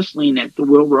they wrestling at the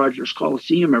Will Rogers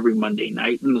Coliseum every Monday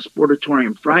night and the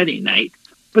Sportatorium Friday night,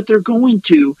 but they're going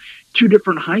to two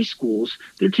different high schools.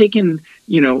 They're taking,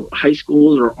 you know, high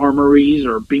schools or armories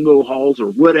or bingo halls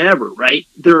or whatever, right?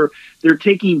 They're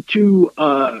taking two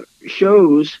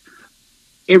shows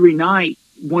every night.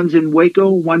 One's in Waco,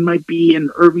 one might be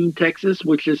in Irving, Texas,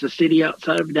 which is a city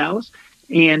outside of Dallas.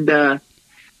 And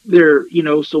they're, you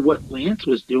know, so what Lance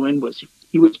was doing was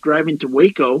he was driving to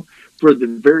Waco for the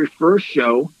very first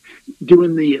show,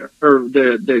 doing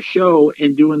the show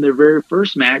and doing their very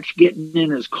first match, getting in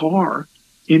his car,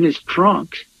 in his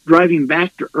trunk, driving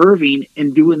back to Irving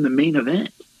and doing the main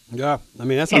event. yeah. I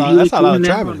mean, And he was that's a lot doing of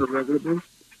that on traveling. the regular basis.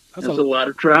 That's That's a a lot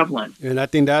of traveling. And I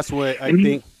think that's where And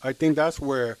he, I think that's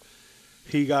where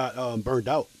he got burned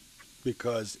out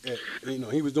because you know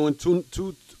he was doing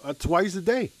twice a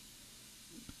day.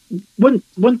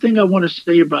 one thing I want to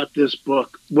say about this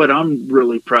book, what I'm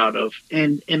really proud of,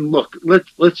 and look,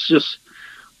 let's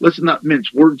not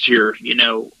mince words here. You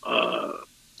know,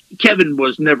 Kevin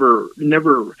was never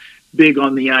big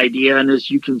on the idea, and as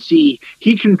you can see,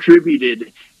 he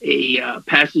contributed a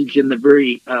passage in the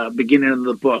very beginning of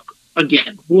the book.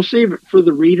 Again, we'll save it for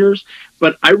the readers,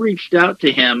 but I reached out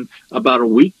to him about a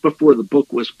week before the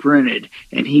book was printed,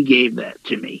 and he gave that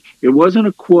to me. It wasn't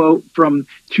a quote from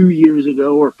 2 years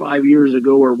ago or 5 years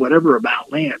ago or whatever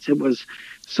about Lance. It was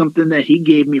something that he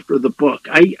gave me for the book.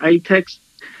 I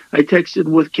texted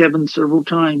with Kevin several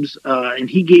times, and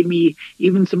he gave me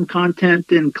even some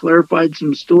content and clarified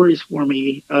some stories for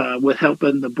me with help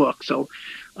in the book. So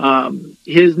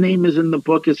his name is in the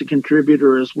book as a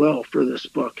contributor as well for this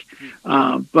book.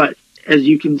 But as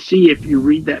you can see, if you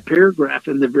read that paragraph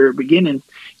in the very beginning,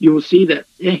 you will see that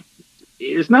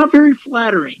it's not very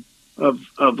flattering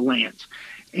of Lance.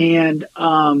 And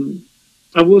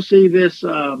I will say this: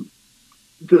 I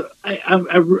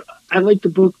like the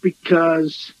book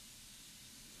because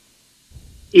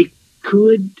it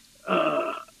could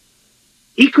uh,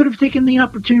 he could have taken the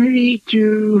opportunity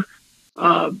to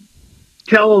uh,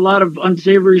 tell a lot of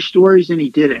unsavory stories, and he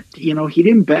didn't. You know, he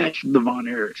didn't bash the Von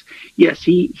Erichs. Yes,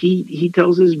 he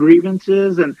tells his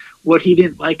grievances and what he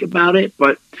didn't like about it,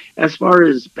 but as far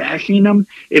as bashing them,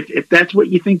 if that's what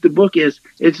you think the book is,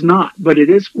 it's not. But it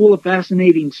is full of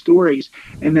fascinating stories.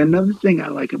 And another thing I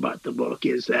like about the book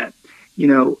is that, you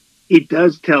know, it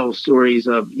does tell stories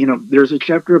of, you know, there's a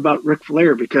chapter about Ric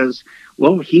Flair because,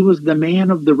 well, he was the man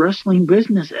of the wrestling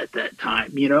business at that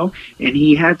time, you know, and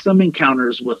he had some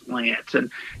encounters with Lance,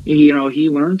 and, you know, he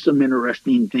learned some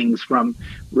interesting things from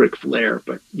Ric Flair.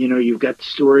 But, you know, you've got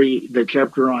the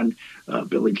chapter on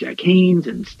Billy Jack Haynes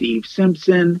and Steve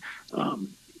Simpson,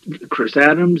 Chris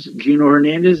Adams, Gino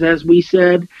Hernandez, as we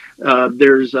said.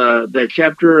 There's that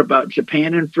chapter about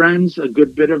Japan and Friends. A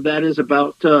good bit of that is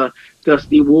about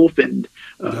Dusty Wolf and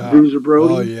Yeah. Bruiser Oh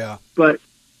Brody. yeah. But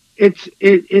it's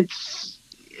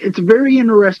a very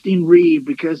interesting read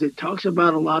because it talks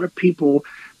about a lot of people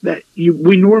that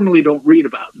we normally don't read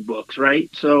about in books, right?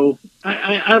 So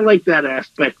I like that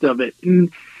aspect of it.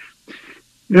 And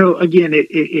you know, again,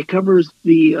 it covers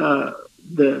the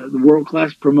world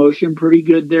class promotion pretty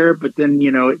good there, but then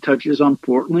you know it touches on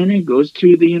Portland and goes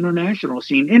to the international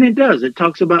scene, and it does. It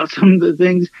talks about some of the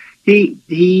things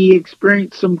he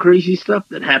experienced, some crazy stuff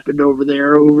that happened over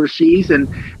there overseas, and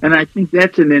I think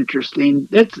that's an interesting.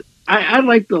 I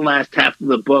like the last half of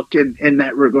the book in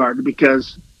that regard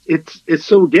because it's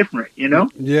so different, you know.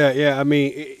 Yeah, yeah. I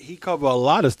mean, he covered a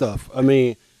lot of stuff. I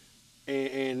mean,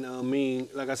 and I mean,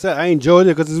 like I said, I enjoyed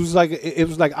it because it was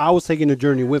like I was taking the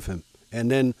journey with him. And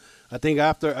then I think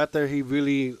after he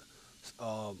really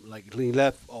like he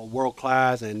left world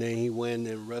class, and then he went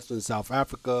and wrestled in South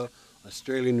Africa,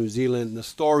 Australia, New Zealand. The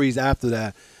stories after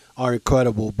that are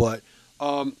incredible. But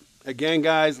again,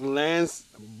 guys, Lance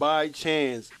by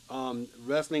chance,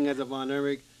 wrestling as a Von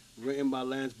Erich, written by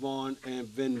Lance Vaughn and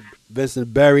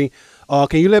Vincent Berry.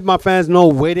 Can you let my fans know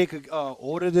where they could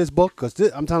order this book? Because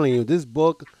I'm telling you, this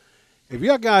book, if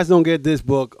you guys don't get this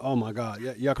book, oh my God,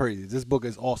 you're crazy. This book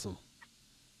is awesome.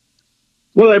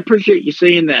 Well, I appreciate you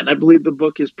saying that. I believe the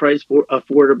book is priced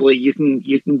affordably. You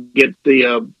can get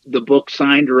the book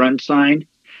signed or unsigned,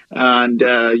 and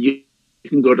you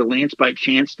can go to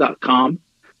lancebychance.com.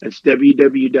 That's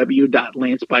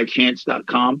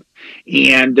www.lancebychance.com.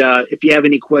 And if you have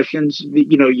any questions,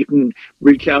 you can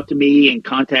reach out to me and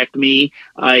contact me.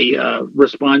 I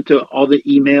respond to all the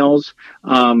emails.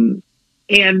 And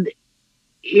and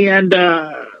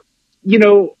you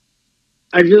know,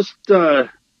 I just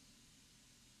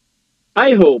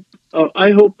I hope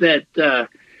that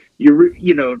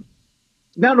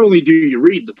not only do you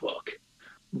read the book,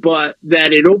 but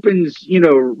that it opens,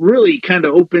 really kind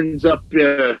of opens up.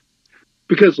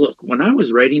 Because look, when I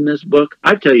was writing this book,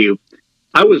 I tell you,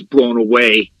 I was blown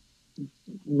away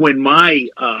when my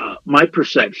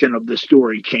perception of the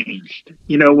story changed.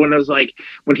 When I was like,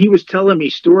 when he was telling me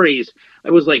stories,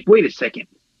 I was like, wait a second,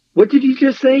 what did he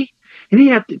just say? And he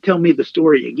had to tell me the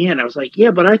story again. I was like,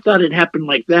 yeah, but I thought it happened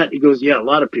like that. He goes, yeah, a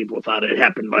lot of people thought it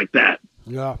happened like that.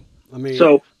 Yeah, I mean,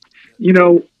 So, you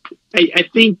know, I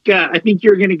think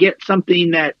you're going to get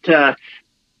something that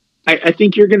I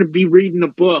think you're going to be reading a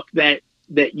book that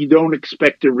you don't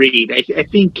expect to read. I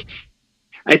think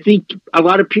a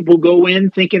lot of people go in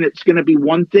thinking it's going to be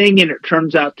one thing, and it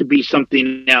turns out to be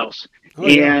something else. oh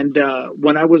yeah. And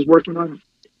when I was working on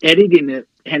editing it,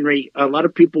 Henry, a lot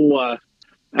of people,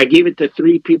 I gave it to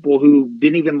three people who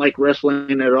didn't even like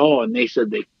wrestling at all, and they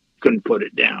said they couldn't put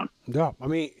it down. Yeah, I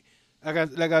mean,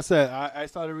 like I said, I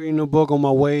started reading the book on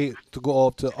my way to go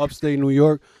up to upstate New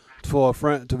York for a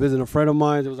friend to visit a friend of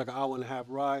mine. It was like an hour and a half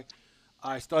ride.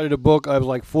 I started the book. I was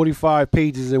like 45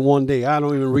 pages in one day. I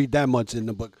don't even read that much in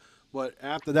the book, but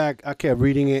after that, I kept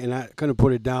reading it and I couldn't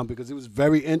put it down because it was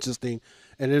very interesting,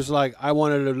 and it's like I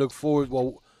wanted to look forward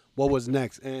what was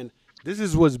next. And this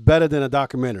is was better than a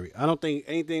documentary. I don't think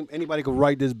anybody could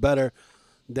write this better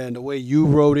than the way you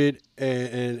wrote it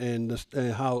and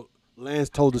how Lance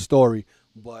told the story.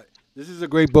 But this is a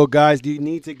great book, guys. You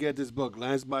need to get this book,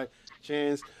 Lance by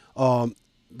Chance.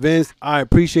 Vince, I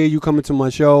appreciate you coming to my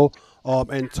show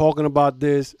and talking about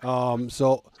this.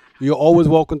 So you're always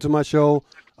welcome to my show.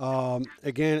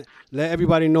 Again, let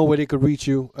everybody know where they could reach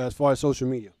you as far as social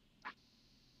media.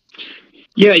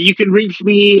 Yeah, you can reach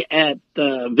me at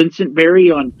Vincent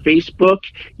Berry on Facebook.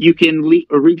 You can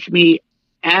reach me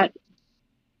at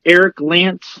Eric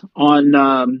Lance on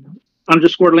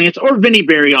underscore Lance or Vinny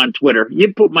Berry on Twitter.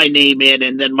 You put my name in,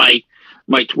 and then my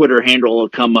Twitter handle will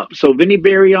come up. So Vinny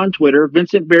Berry on Twitter,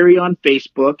 Vincent Berry on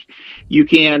Facebook. You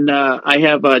can. I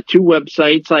have two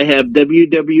websites. I have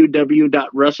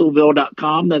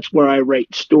www.wrestleville.com. That's where I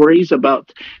write stories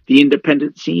about the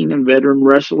independent scene and veteran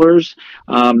wrestlers.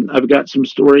 I've got some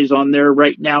stories on there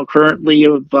right now, currently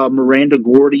of Miranda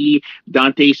Gordy,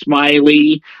 Dante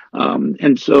Smiley.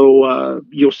 And so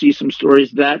you'll see some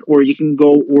stories of that, or you can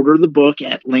go order the book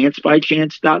at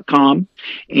lancebychance.com.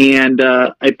 And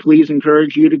I please encourage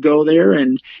you to go there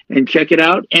and check it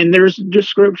out. And there's a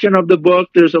description of the book.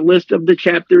 There's a list of the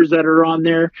chapters that are on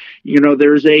there.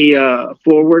 There's a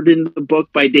foreword in the book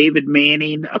by David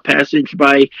Manning, a passage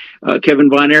by Kevin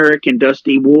Von Erich and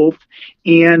Dusty Wolf.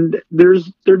 And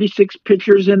there's 36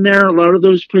 pictures in there. A lot of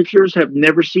those pictures have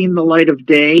never seen the light of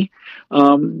day.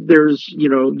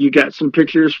 You got some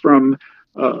pictures from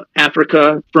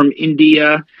Africa, from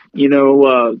India,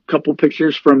 a couple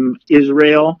pictures from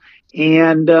Israel.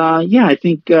 And I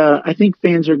think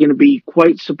fans are going to be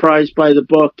quite surprised by the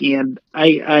book. And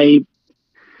I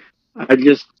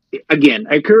just, again,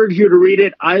 I encourage you to read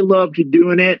it. I loved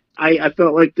doing it. I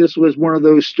felt like this was one of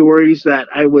those stories that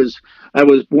I was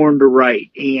born to write.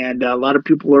 And a lot of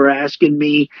people are asking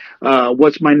me,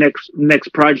 what's my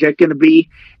next project going to be?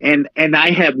 And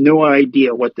I have no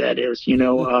idea what that is,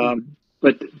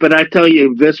 but I tell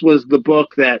you, this was the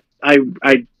book that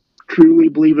I truly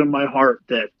believe in my heart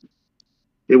that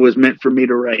it was meant for me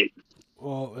to write.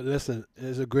 Well, listen,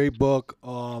 it's a great book,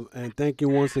 and thank you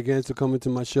once again for coming to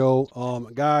my show,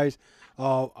 guys.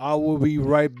 I will be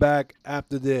right back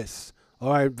after this.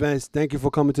 All right, Vince, thank you for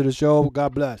coming to the show.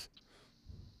 God bless.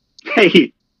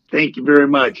 Hey, thank you very All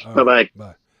right, much. all Bye right, bye.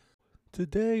 bye.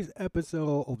 Today's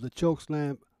episode of the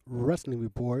Chokeslam Wrestling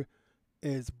Report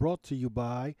is brought to you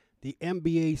by the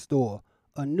NBA Store.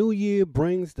 A new year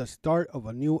brings the start of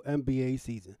a new NBA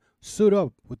season. Suit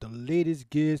up with the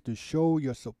latest gears to show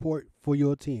your support for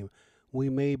your team. We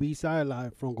may be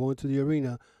sidelined from going to the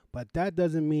arena, but that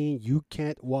doesn't mean you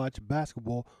can't watch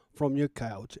basketball from your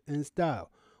couch in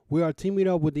style. We are teaming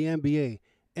up with the NBA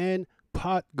and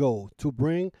pot gold to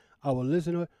bring our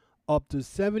listener up to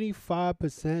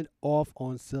 75% off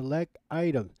on select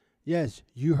items. Yes,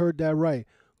 you heard that right.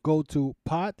 Go to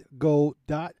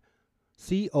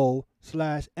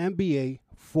potgo.co/MBA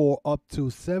for up to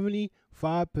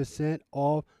 75%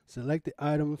 off selected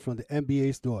items from the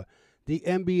MBA store. The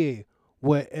MBA,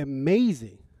 where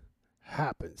amazing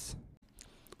happens.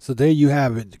 So there you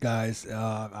have it, guys.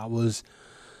 I was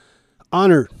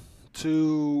honored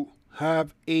to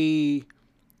have a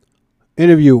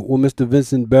interview with Mr.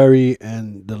 Vincent Berry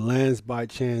and the Lands by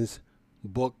Chance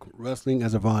book, Wrestling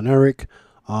as a Von Erich.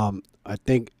 I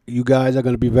think you guys are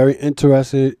going to be very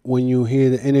interested when you hear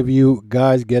the interview.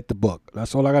 Guys, get the book.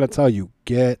 That's all I got to tell you.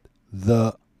 Get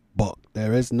the book.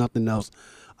 There is nothing else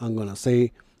I'm going to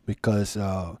say because,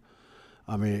 I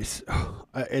mean,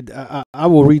 I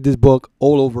will read this book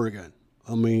all over again.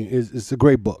 I mean, it's a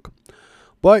great book.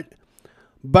 But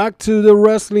back to the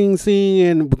wrestling scene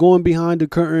and going behind the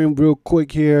curtain real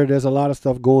quick here. There's a lot of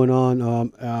stuff going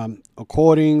on.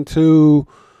 According to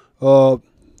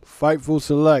Fightful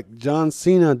Select, John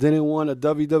Cena didn't want a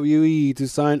WWE to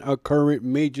sign a current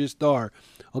major star.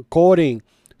 According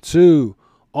to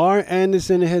R.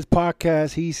 Anderson in his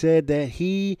podcast, he said that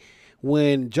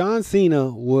when John Cena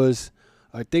was,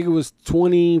 I think it was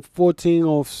 2014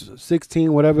 or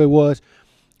 16, whatever it was,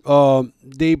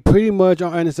 they pretty much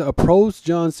approached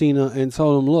John Cena and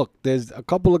told him, look, there's a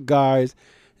couple of guys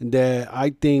that I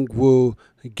think will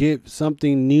get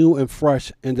something new and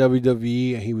fresh in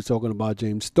WWE. And he was talking about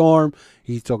James Storm.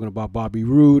 He's talking about Bobby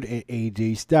Roode and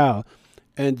AJ Styles.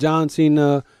 And John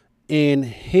Cena, in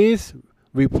his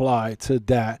reply to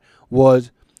that,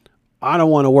 was, I don't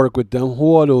want to work with them.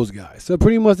 Who are those guys? So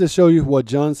pretty much to show you what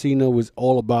John Cena was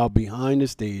all about behind the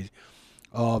stage.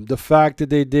 The fact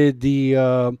that they did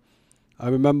I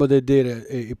remember they did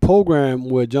a program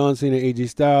where John Cena and AJ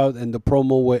Styles, and the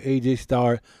promo where AJ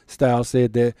Styles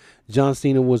said that John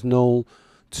Cena was known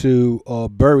to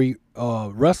bury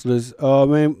wrestlers.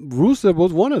 And Rusev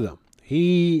was one of them.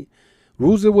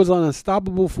 Rusev was an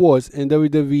unstoppable force in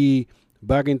WWE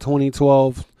back in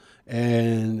 2012,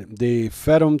 and they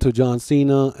fed him to John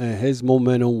Cena, and his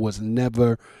momentum was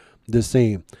never the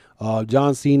same.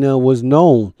 John Cena was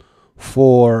known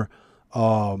for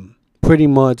pretty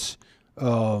much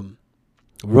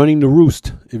running the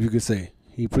roost, if you could say.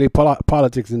 He played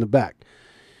politics in the back.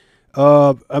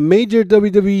 A major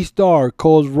WWE star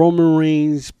calls Roman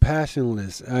Reigns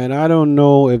passionless, and I don't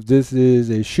know if this is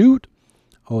a shoot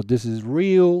or this is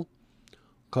real,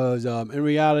 because in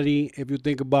reality, if you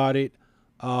think about it,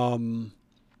 WWE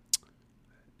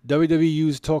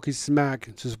used talking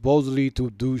smack to supposedly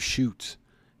to do shoots.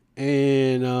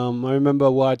 And I remember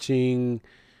watching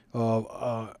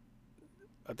I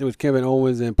think it was Kevin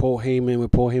Owens and Paul Heyman, when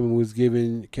Paul Heyman was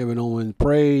giving Kevin Owens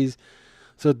praise.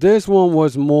 So this one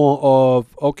was more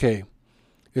of, okay,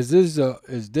 is this a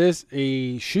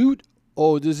shoot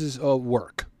or this is a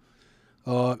work?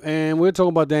 And we're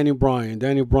talking about Daniel Bryan.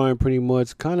 Daniel Bryan pretty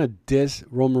much kind of dissed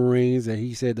Roman Reigns, and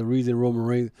he said the reason Roman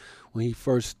Reigns, when he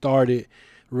first started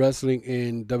wrestling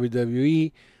in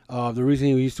WWE, the reason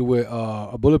he used to wear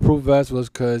a bulletproof vest was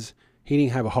because he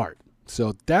didn't have a heart.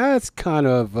 So that's kind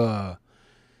of a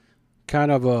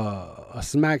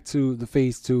smack to the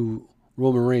face to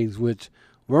Roman Reigns, which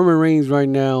Roman Reigns right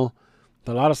now,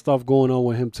 a lot of stuff going on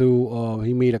with him too.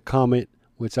 He made a comment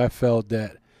which I felt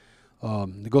that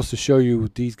it goes to show you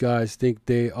these guys think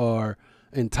they are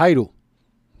entitled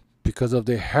because of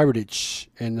their heritage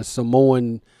and the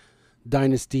Samoan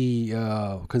dynasty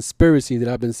conspiracy that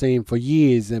I've been saying for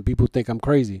years, and people think I'm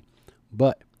crazy.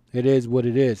 But it is what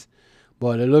it is.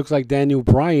 But it looks like Daniel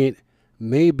Bryan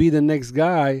may be the next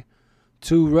guy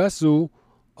to wrestle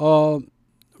Roman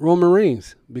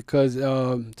Reigns, because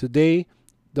today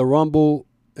the Rumble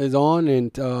is on,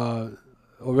 and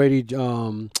already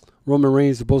Roman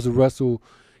Reigns is supposed to wrestle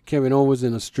Kevin Owens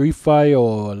in a street fight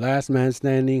or last man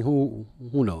standing. Who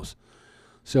knows?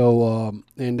 So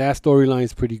and that storyline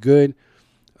is pretty good.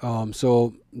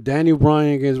 So Daniel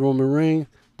Bryan against Roman Reigns,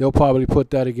 they'll probably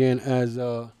put that again as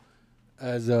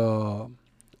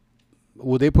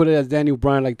well, they put it as Daniel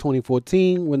Bryan like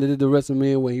 2014 when they did the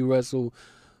WrestleMania when he wrestled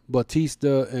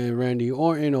Batista and Randy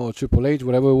Orton or Triple H,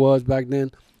 whatever it was back then,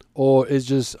 or it's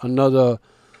just another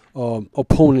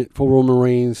opponent for Roman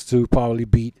Reigns to probably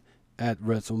beat at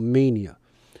WrestleMania.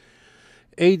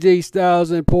 AJ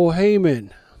Styles and Paul Heyman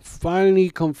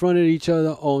finally confronted each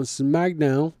other on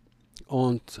SmackDown,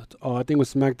 on I think it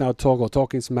was SmackDown Talk or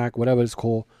Talking Smack, whatever it's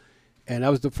called, and that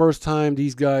was the first time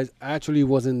these guys actually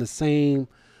was in the same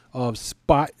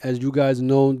spot. As you guys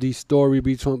know, the story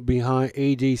behind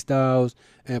AJ Styles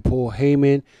and Paul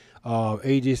Heyman.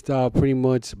 AJ Styles pretty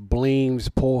much blames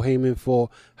Paul Heyman for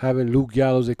having Luke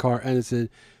Gallows and Carl Anderson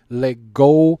let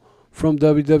go from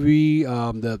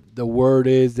WWE. The word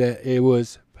is that it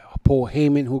was Paul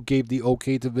Heyman who gave the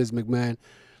okay to Vince McMahon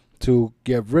to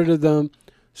get rid of them.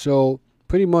 So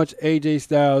pretty much AJ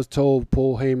Styles told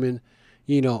Paul Heyman,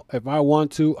 if I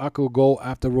want to, I could go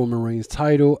after Roman Reigns'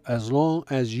 title as long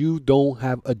as you don't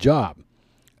have a job.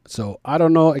 So I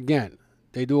don't know. Again,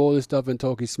 they do all this stuff in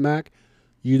Talking Smack.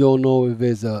 You don't know if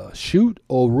it's a shoot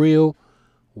or real.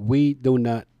 We do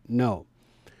not know.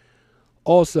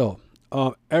 Also,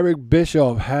 Eric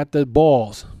Bischoff had the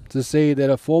balls to say that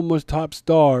a former top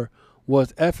star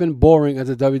was effing boring as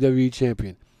a WWE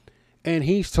champion. And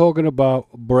he's talking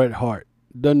about Bret Hart.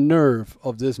 The nerve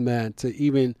of this man to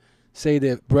even say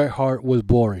that Bret Hart was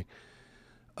boring.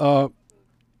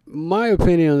 My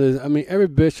opinion on this,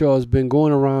 Eric Bischoff has been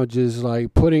going around just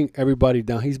like putting everybody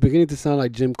down. He's beginning to sound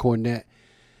like Jim Cornette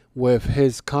with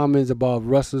his comments about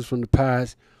wrestlers from the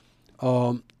past.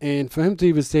 And for him to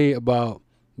even say about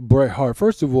Bret Hart,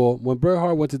 first of all, when Bret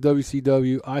Hart went to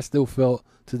WCW, I still felt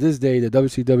to this day that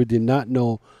WCW did not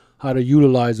know how to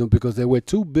utilize him because they were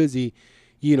too busy,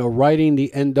 riding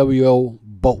the NWO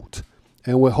boat.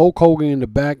 And with Hulk Hogan in the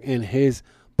back and his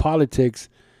politics,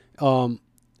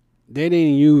 they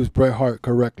didn't use Bret Hart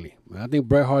correctly. I think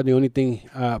Bret Hart, the only thing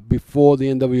before the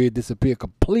NWA disappeared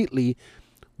completely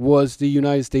was the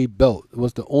United States belt. It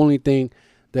was the only thing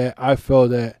that I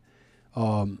felt that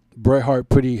Bret Hart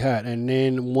pretty had. And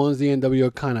then once the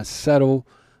NWO kind of settled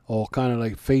or kind of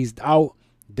like phased out,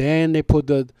 then they put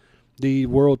the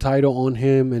world title on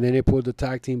him, and then they put the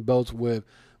tag team belts with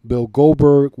Bill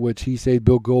Goldberg, which he said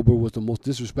Bill Goldberg was the most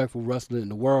disrespectful wrestler in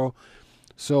the world.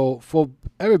 So for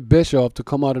Eric Bischoff to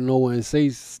come out of nowhere and say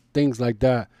things like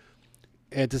that,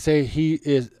 and to say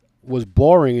was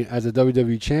boring as a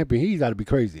WWE champion, he's got to be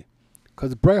crazy.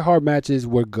 Because the Bret Hart matches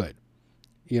were good.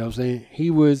 You know what I'm saying? He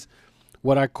was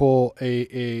what I call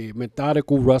a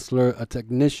methodical wrestler, a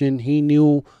technician. He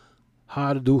knew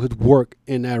how to do his work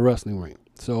in that wrestling ring.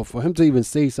 So for him to even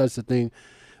say such a thing,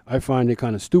 I find it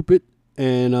kind of stupid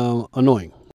and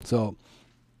annoying. So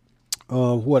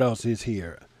what else is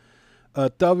here?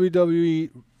 WWE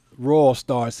Raw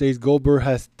star says Goldberg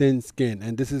has thin skin,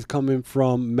 and this is coming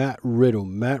from Matt Riddle.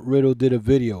 Matt Riddle did a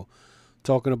video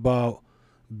talking about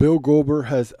Bill Goldberg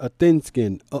has a thin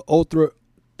skin, ultra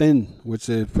thin, which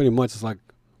is pretty much like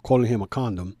calling him a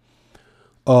condom.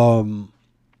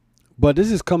 But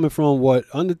this is coming from what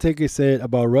Undertaker said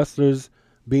about wrestlers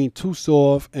being too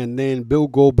soft, and then Bill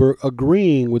Goldberg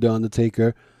agreeing with the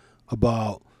Undertaker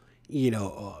about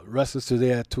wrestlers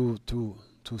today are too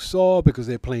soft because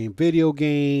they're playing video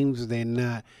games. They're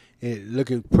not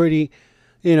looking pretty,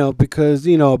 because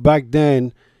back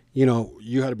then,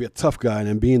 you had to be a tough guy, and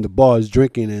then be in the bars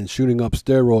drinking and shooting up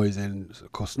steroids and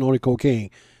snorting cocaine.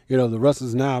 The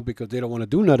wrestlers now, because they don't want to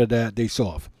do none of that, they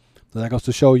soft. So that goes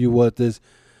to show you what the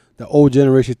old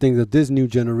generation thinks of this new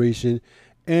generation.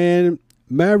 And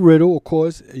Matt Riddle, of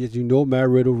course, as you know, Matt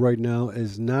Riddle right now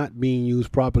is not being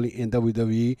used properly in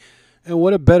WWE. And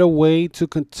what a better way to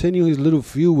continue his little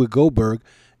feud with Goldberg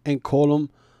and call him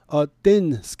a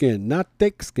thin skin, not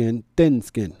thick skin, thin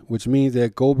skin, which means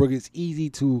that Goldberg is easy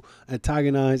to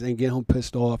antagonize and get him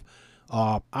pissed off.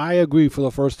 I agree for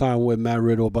the first time with Matt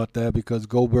Riddle about that, because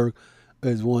Goldberg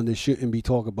is one that shouldn't be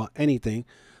talking about anything,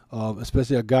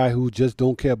 especially a guy who just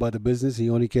don't care about the business. He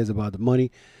only cares about the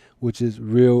money, which is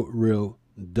real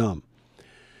dumb.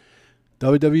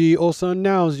 WWE also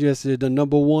announced yesterday the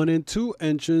number 1 and 2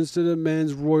 entrants to the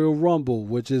men's Royal Rumble,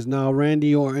 which is now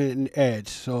Randy Orton and Edge.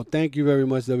 So thank you very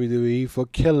much, WWE, for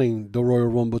killing the Royal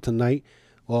Rumble tonight.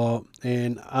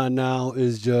 And now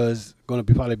is just going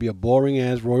to probably be a boring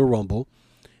ass Royal Rumble.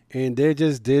 And they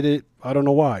just did it, I don't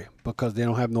know why, because they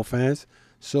don't have no fans.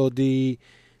 So the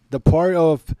part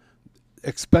of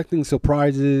expecting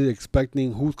surprises,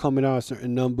 expecting who's coming out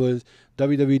certain numbers,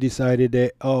 WWE decided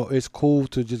that, it's cool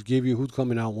to just give you who's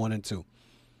coming out 1 and 2,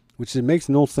 which it makes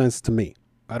no sense to me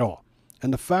at all.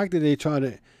 And the fact that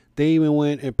they even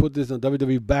went and put this on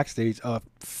WWE Backstage, a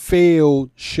failed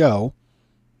show.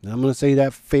 And I'm going to say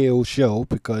that failed show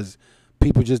because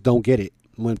people just don't get it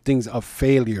when things are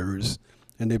failures,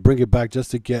 and they bring it back just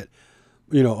to get,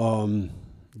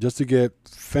 just to get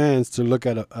fans to look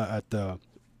at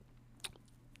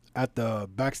the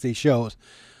backstage shows,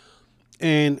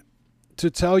 and to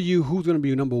tell you who's going to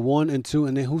be number 1 and 2,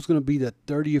 and then who's going to be the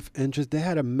 30th entrant. They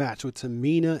had a match with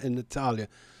Tamina and Natalya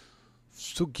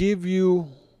to give you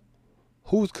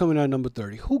who's coming out number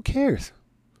 30. Who cares?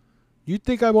 You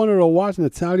think I wanted to watch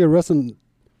Natalya wrestle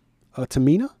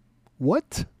Tamina?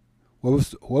 What?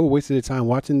 Whoever wasted their time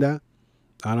watching that,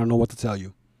 I don't know what to tell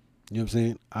you. You know what I'm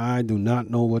saying? I do not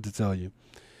know what to tell you.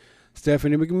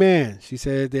 Stephanie McMahon, she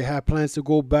said they have plans to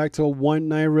go back to a one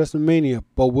night WrestleMania,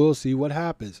 but we'll see what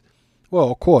happens.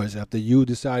 Well, of course, after you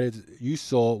decided you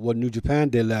saw what New Japan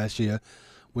did last year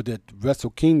with the Wrestle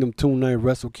Kingdom 2 night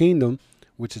Wrestle Kingdom,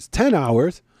 which is 10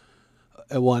 hours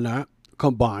and whatnot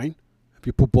combined. If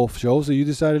you put both shows, so you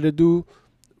decided to do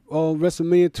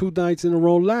WrestleMania 2 nights in a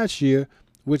row last year,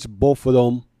 which both of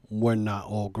them were not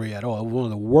all great at all. It was one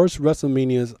of the worst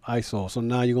WrestleManias I saw. So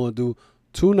now you're going to do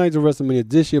 2 nights of WrestleMania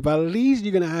this year, but at least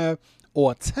you're going to have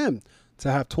or attempt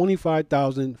to have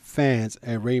 25,000 fans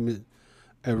at Raymond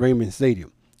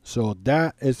Stadium. So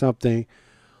that is something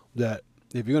that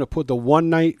if you're going to put the one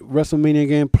night WrestleMania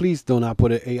again, please do not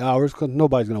put it 8 hours because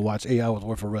nobody's going to watch 8 hours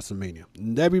worth of WrestleMania.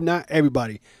 Not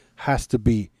everybody has to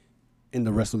be in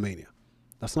the WrestleMania.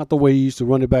 That's not the way you used to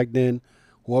run it back then.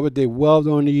 Whoever did well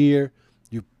during the year,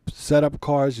 you set up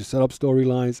cards, you set up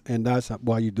storylines, and that's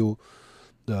why you do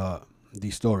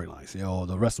these storylines,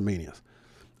 the WrestleManias.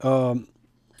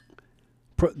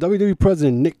 WWE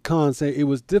President Nick Khan said it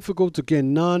was difficult to get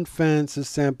non-fans to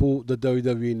sample the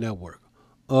WWE Network.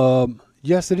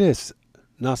 Yes, it is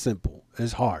not simple.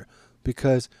 It's hard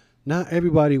because not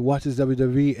everybody watches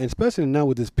WWE, and especially now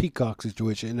with this Peacock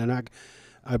situation. And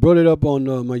I brought it up on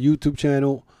my YouTube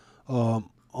channel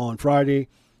on Friday.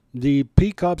 The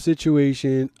Peacock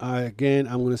situation, I'm going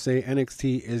to say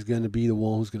NXT is going to be the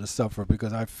one who's going to suffer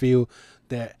because I feel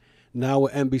that now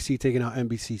with NBC taking out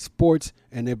NBC Sports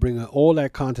and they're bringing all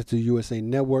that content to USA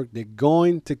Network, they're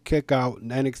going to kick out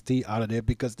NXT out of there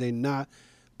because they're not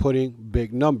putting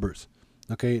big numbers.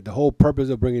 Okay, the whole purpose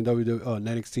of bringing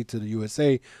NXT to the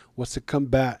USA was to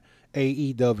combat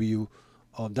AEW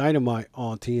Dynamite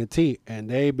on TNT, and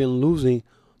they've been losing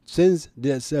since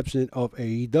the inception of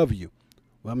AEW.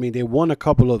 I mean, they won a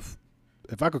couple of,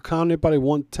 if I could count it, probably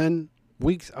won 10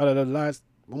 weeks out of the last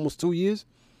almost 2 years.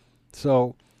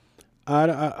 So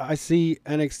I see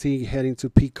NXT heading to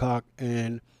Peacock,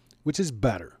 and which is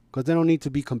better because they don't need to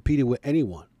be competing with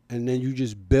anyone. And then you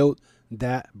just build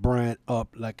that brand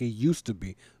up like it used to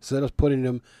be instead of putting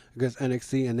them against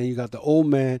NXT. And then you got the old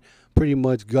man pretty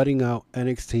much gutting out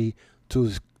NXT to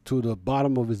the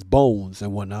bottom of his bones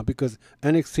and whatnot because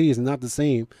NXT is not the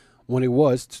same when it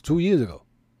was 2 years ago.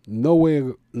 No way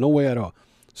at all.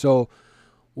 So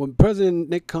when President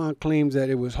Nick Khan claims that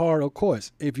it was hard, of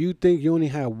course, if you think you only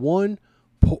have 1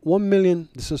 million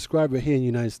subscribers here in the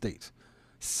United States,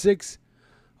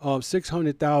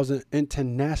 600,000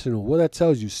 international, what that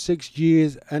tells you, 6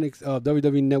 years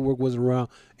WWE Network was around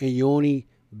and you only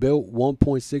built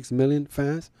 1.6 million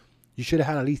fans, you should have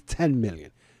had at least 10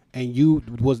 million. And you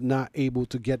was not able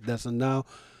to get that. So now,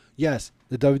 yes,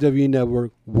 the WWE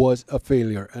Network was a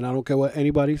failure. And I don't care what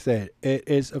anybody said. It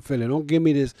is a failure. Don't give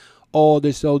me this,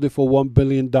 they sold it for $1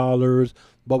 billion, blah,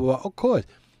 blah, blah. Of course,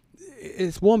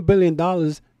 it's $1 billion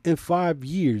in 5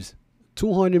 years,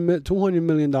 $200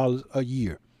 million a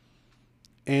year.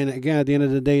 And again, at the end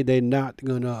of the day, they're not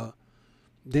gonna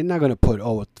put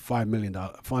over 5 million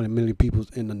people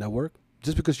in the network.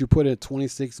 Just because you put in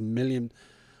 26 million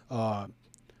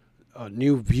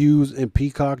new views in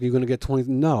Peacock, you're gonna get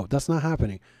 20. No, that's not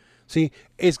happening. See,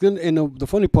 it's gonna. And the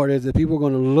funny part is that people are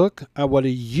gonna look at what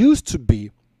it used to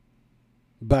be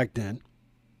back then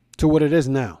to what it is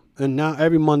now. And now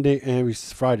every Monday and every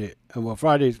Friday, and well,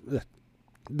 Fridays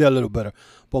they're a little better,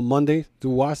 but Monday to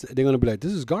watch, they're gonna be like,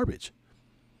 this is garbage.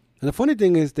 And the funny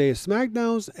thing is, their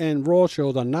SmackDowns and Raw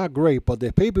shows are not great, but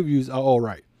their pay-per-views are all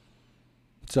right.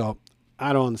 So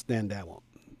I don't understand that one,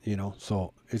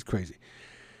 So it's crazy.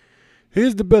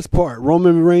 Here's the best part.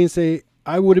 Roman Reigns say,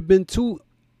 it would have been too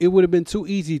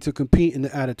easy to compete in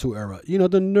the Attitude Era.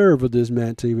 The nerve of this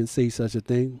man to even say such a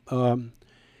thing.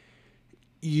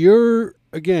 You're,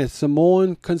 again,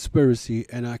 Samoan conspiracy,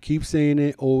 and I keep saying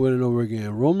it over and over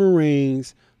again. Roman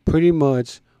Reigns pretty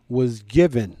much was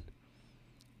given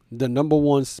the number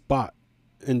one spot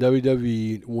in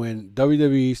WWE when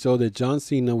WWE saw that John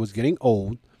Cena was getting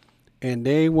old, and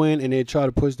they went and they tried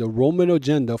to push the Roman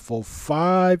agenda for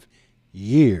 5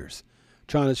 years,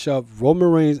 trying to shove Roman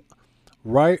Reigns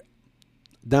right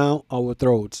down our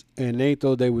throats, and they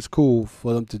thought they was cool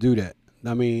for them to do that.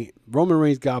 I mean, Roman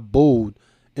Reigns got booed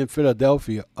in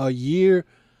Philadelphia a year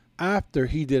after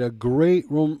he did a great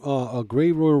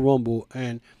Royal Rumble,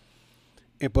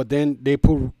 but then they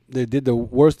did the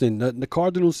worst thing, the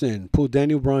cardinal sin, put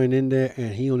Daniel Bryan in there,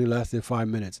 and he only lasted 5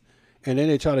 minutes, and then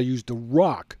they try to use The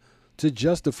Rock to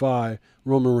justify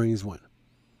Roman Reigns' win,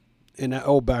 and that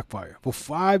all backfired for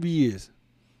 5 years.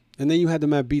 And then you had the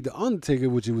man beat The Undertaker,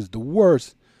 which was the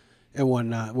worst and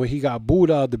whatnot, where he got booed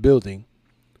out of the building.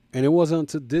 And it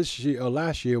wasn't until this year or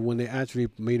last year when they actually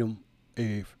made him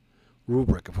a rule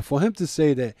breaker. For him to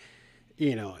say that,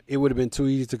 it would have been too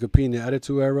easy to compete in the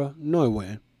Attitude Era, no, it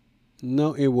wouldn't.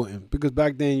 No, it wouldn't. Because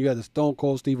back then you had the Stone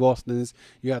Cold Steve Austins,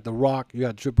 you had The Rock, you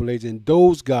had Triple H, and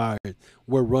those guys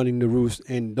were running the roost,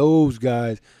 and those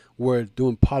guys were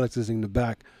doing politics in the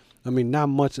back. I mean, not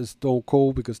much as Stone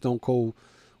Cold, because Stone Cold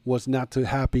was not too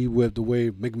happy with the way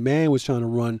McMahon was trying to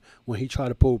run when he tried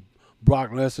to put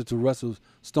Brock Lesnar to wrestle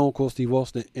Stone Cold Steve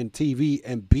Austin in TV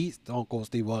and beat Stone Cold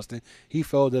Steve Austin. He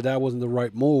felt that that wasn't the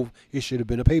right move. It should have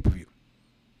been a pay-per-view.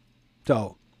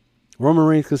 So Roman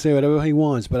Reigns can say whatever he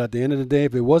wants, but at the end of the day,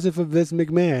 if it wasn't for Vince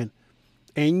McMahon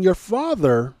and your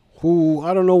father, who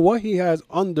I don't know what he has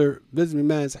under Vince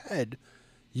McMahon's head,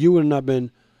 you would have not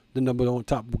been the number one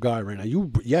top guy right now.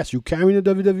 You carrying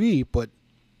the WWE, but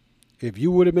if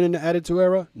you would have been in the Attitude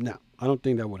Era, no, I don't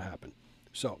think that would happen.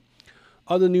 So,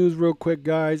 other news real quick,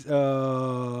 guys.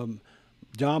 John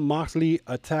Moxley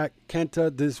attacked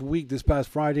Kenta this past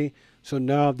Friday. So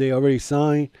now they already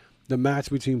signed the match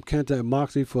between Kenta and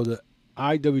Moxley for the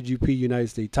IWGP United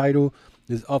States title.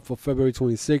 Is up for February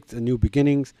 26th, A New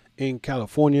Beginnings in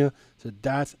California. So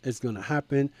it's going to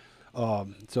happen.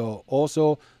 So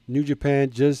also, New Japan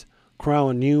just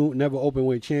crowned a new never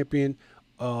openweight champion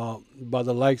by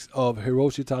the likes of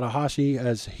Hiroshi Tanahashi,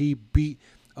 as he beat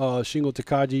Shingo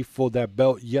Takagi for that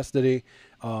belt yesterday.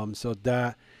 So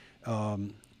that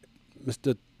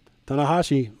Mr.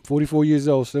 Tanahashi, 44 years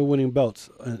old, still winning belts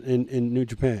in New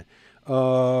Japan.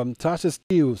 Tasha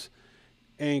Steelz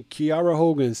and Kiara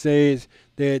Hogan says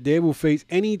that they will face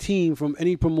any team from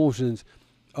any promotions.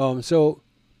 So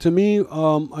to me,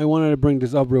 I wanted to bring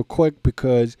this up real quick,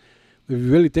 because if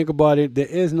you really think about it, there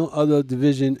is no other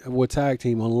division with tag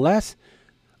team unless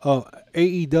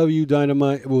AEW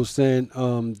Dynamite will send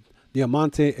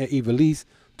Diamante and Ivelisse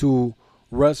to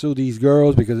wrestle these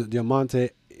girls, because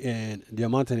Diamante and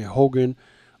Hogan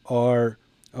are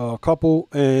a couple,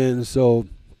 and so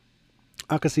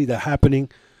I can see that happening.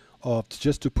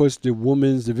 Just to push the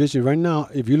women's division right now.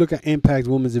 If you look at Impact's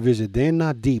women's division, they're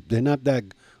not deep. They're not that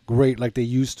great like they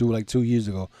used to, like 2 years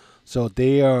ago. So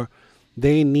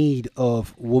they need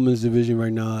of women's division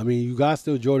right now. I mean, you got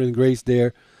still Jordan Grace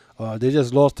there. They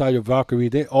just lost Taya Valkyrie.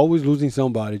 They're always losing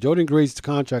somebody. Jordan Grace's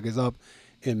contract is up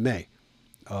in May.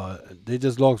 They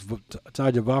just lost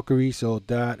Taya Valkyrie, so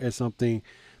that is something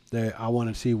that I want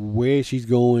to see where she's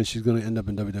going. She's going to end up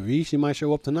in WWE. She might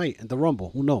show up tonight at the Rumble.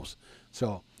 Who knows?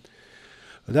 So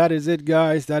that is it,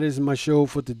 guys. That is my show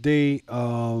for today.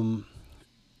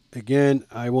 Again,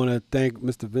 I want to thank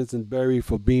Mr. Vincent Berry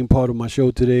for being part of my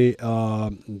show today.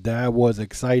 That was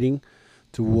exciting.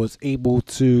 Was able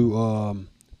to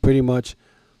pretty much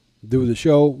do the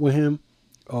show with him,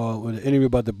 with an interview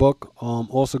about the book.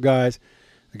 Also, guys,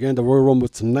 again, the Royal Rumble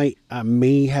tonight. I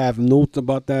may have notes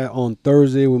about that on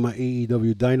Thursday with my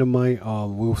AEW Dynamite.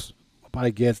 We'll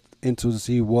probably get into to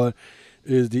see what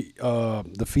is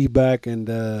the feedback and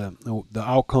the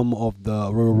outcome of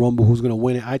the Royal Rumble. Who's going to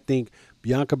win it? I think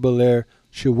Bianca Belair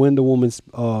should win the women's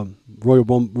Royal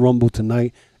Rumble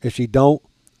tonight. If she don't,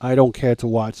 I don't care to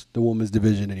watch the women's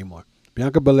division anymore.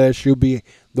 Bianca Belair should be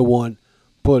the one.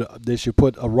 They should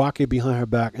put a rocket behind her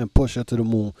back and push her to the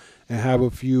moon, and have a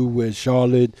feud with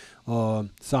Charlotte,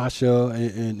 Sasha,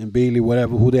 and Bayley,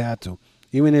 whatever, who they had to.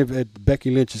 Even if Becky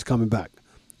Lynch is coming back.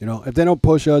 If they don't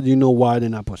push her, you know why they're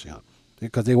not pushing her.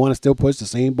 Because they want to still push the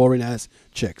same boring-ass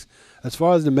chicks. As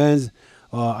far as the men's,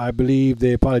 I believe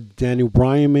probably Daniel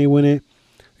Bryan may win it.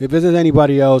 If there's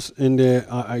anybody else in there,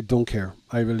 I don't care.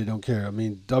 I really don't care. I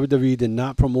mean, WWE did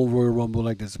not promote Royal Rumble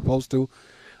like they're supposed to.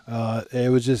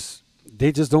 It was just,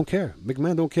 they just don't care.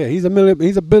 McMahon don't care. He's a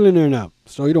billionaire now,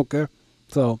 so he don't care.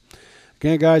 So,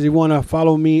 again, guys, if you want to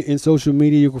follow me in social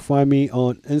media, you can find me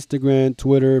on Instagram,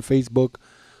 Twitter, Facebook.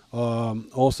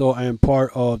 Also, I am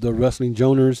part of the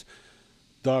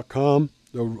WrestlingJoners.com,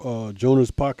 the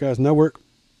Joners Podcast Network.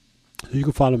 You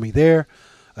can follow me there.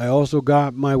 I also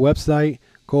got my website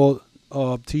called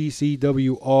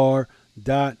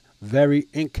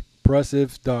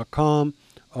tcwr.veryimpressive.com.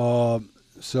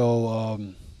 So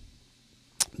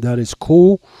that is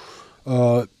cool.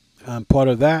 I'm part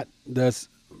of that. That's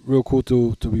real cool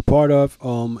to be part of.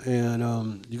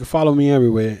 And you can follow me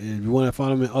everywhere. And if you want to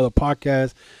follow me on other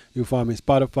podcasts, you can find me on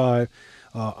Spotify,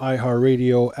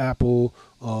 iHeartRadio, Apple,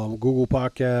 Google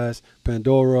Podcasts,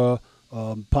 Pandora,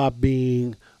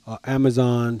 Podbean,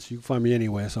 Amazon. So you can find me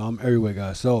anywhere. So I'm everywhere,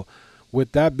 guys. So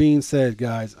with that being said,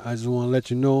 guys, I just want to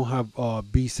let you know how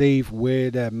be safe,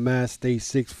 wear that mask, stay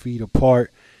 6 feet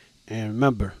apart, and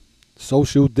remember,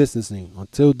 social distancing.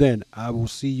 Until then, I will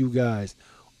see you guys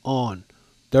on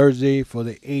Thursday for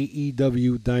the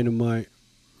AEW Dynamite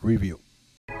review.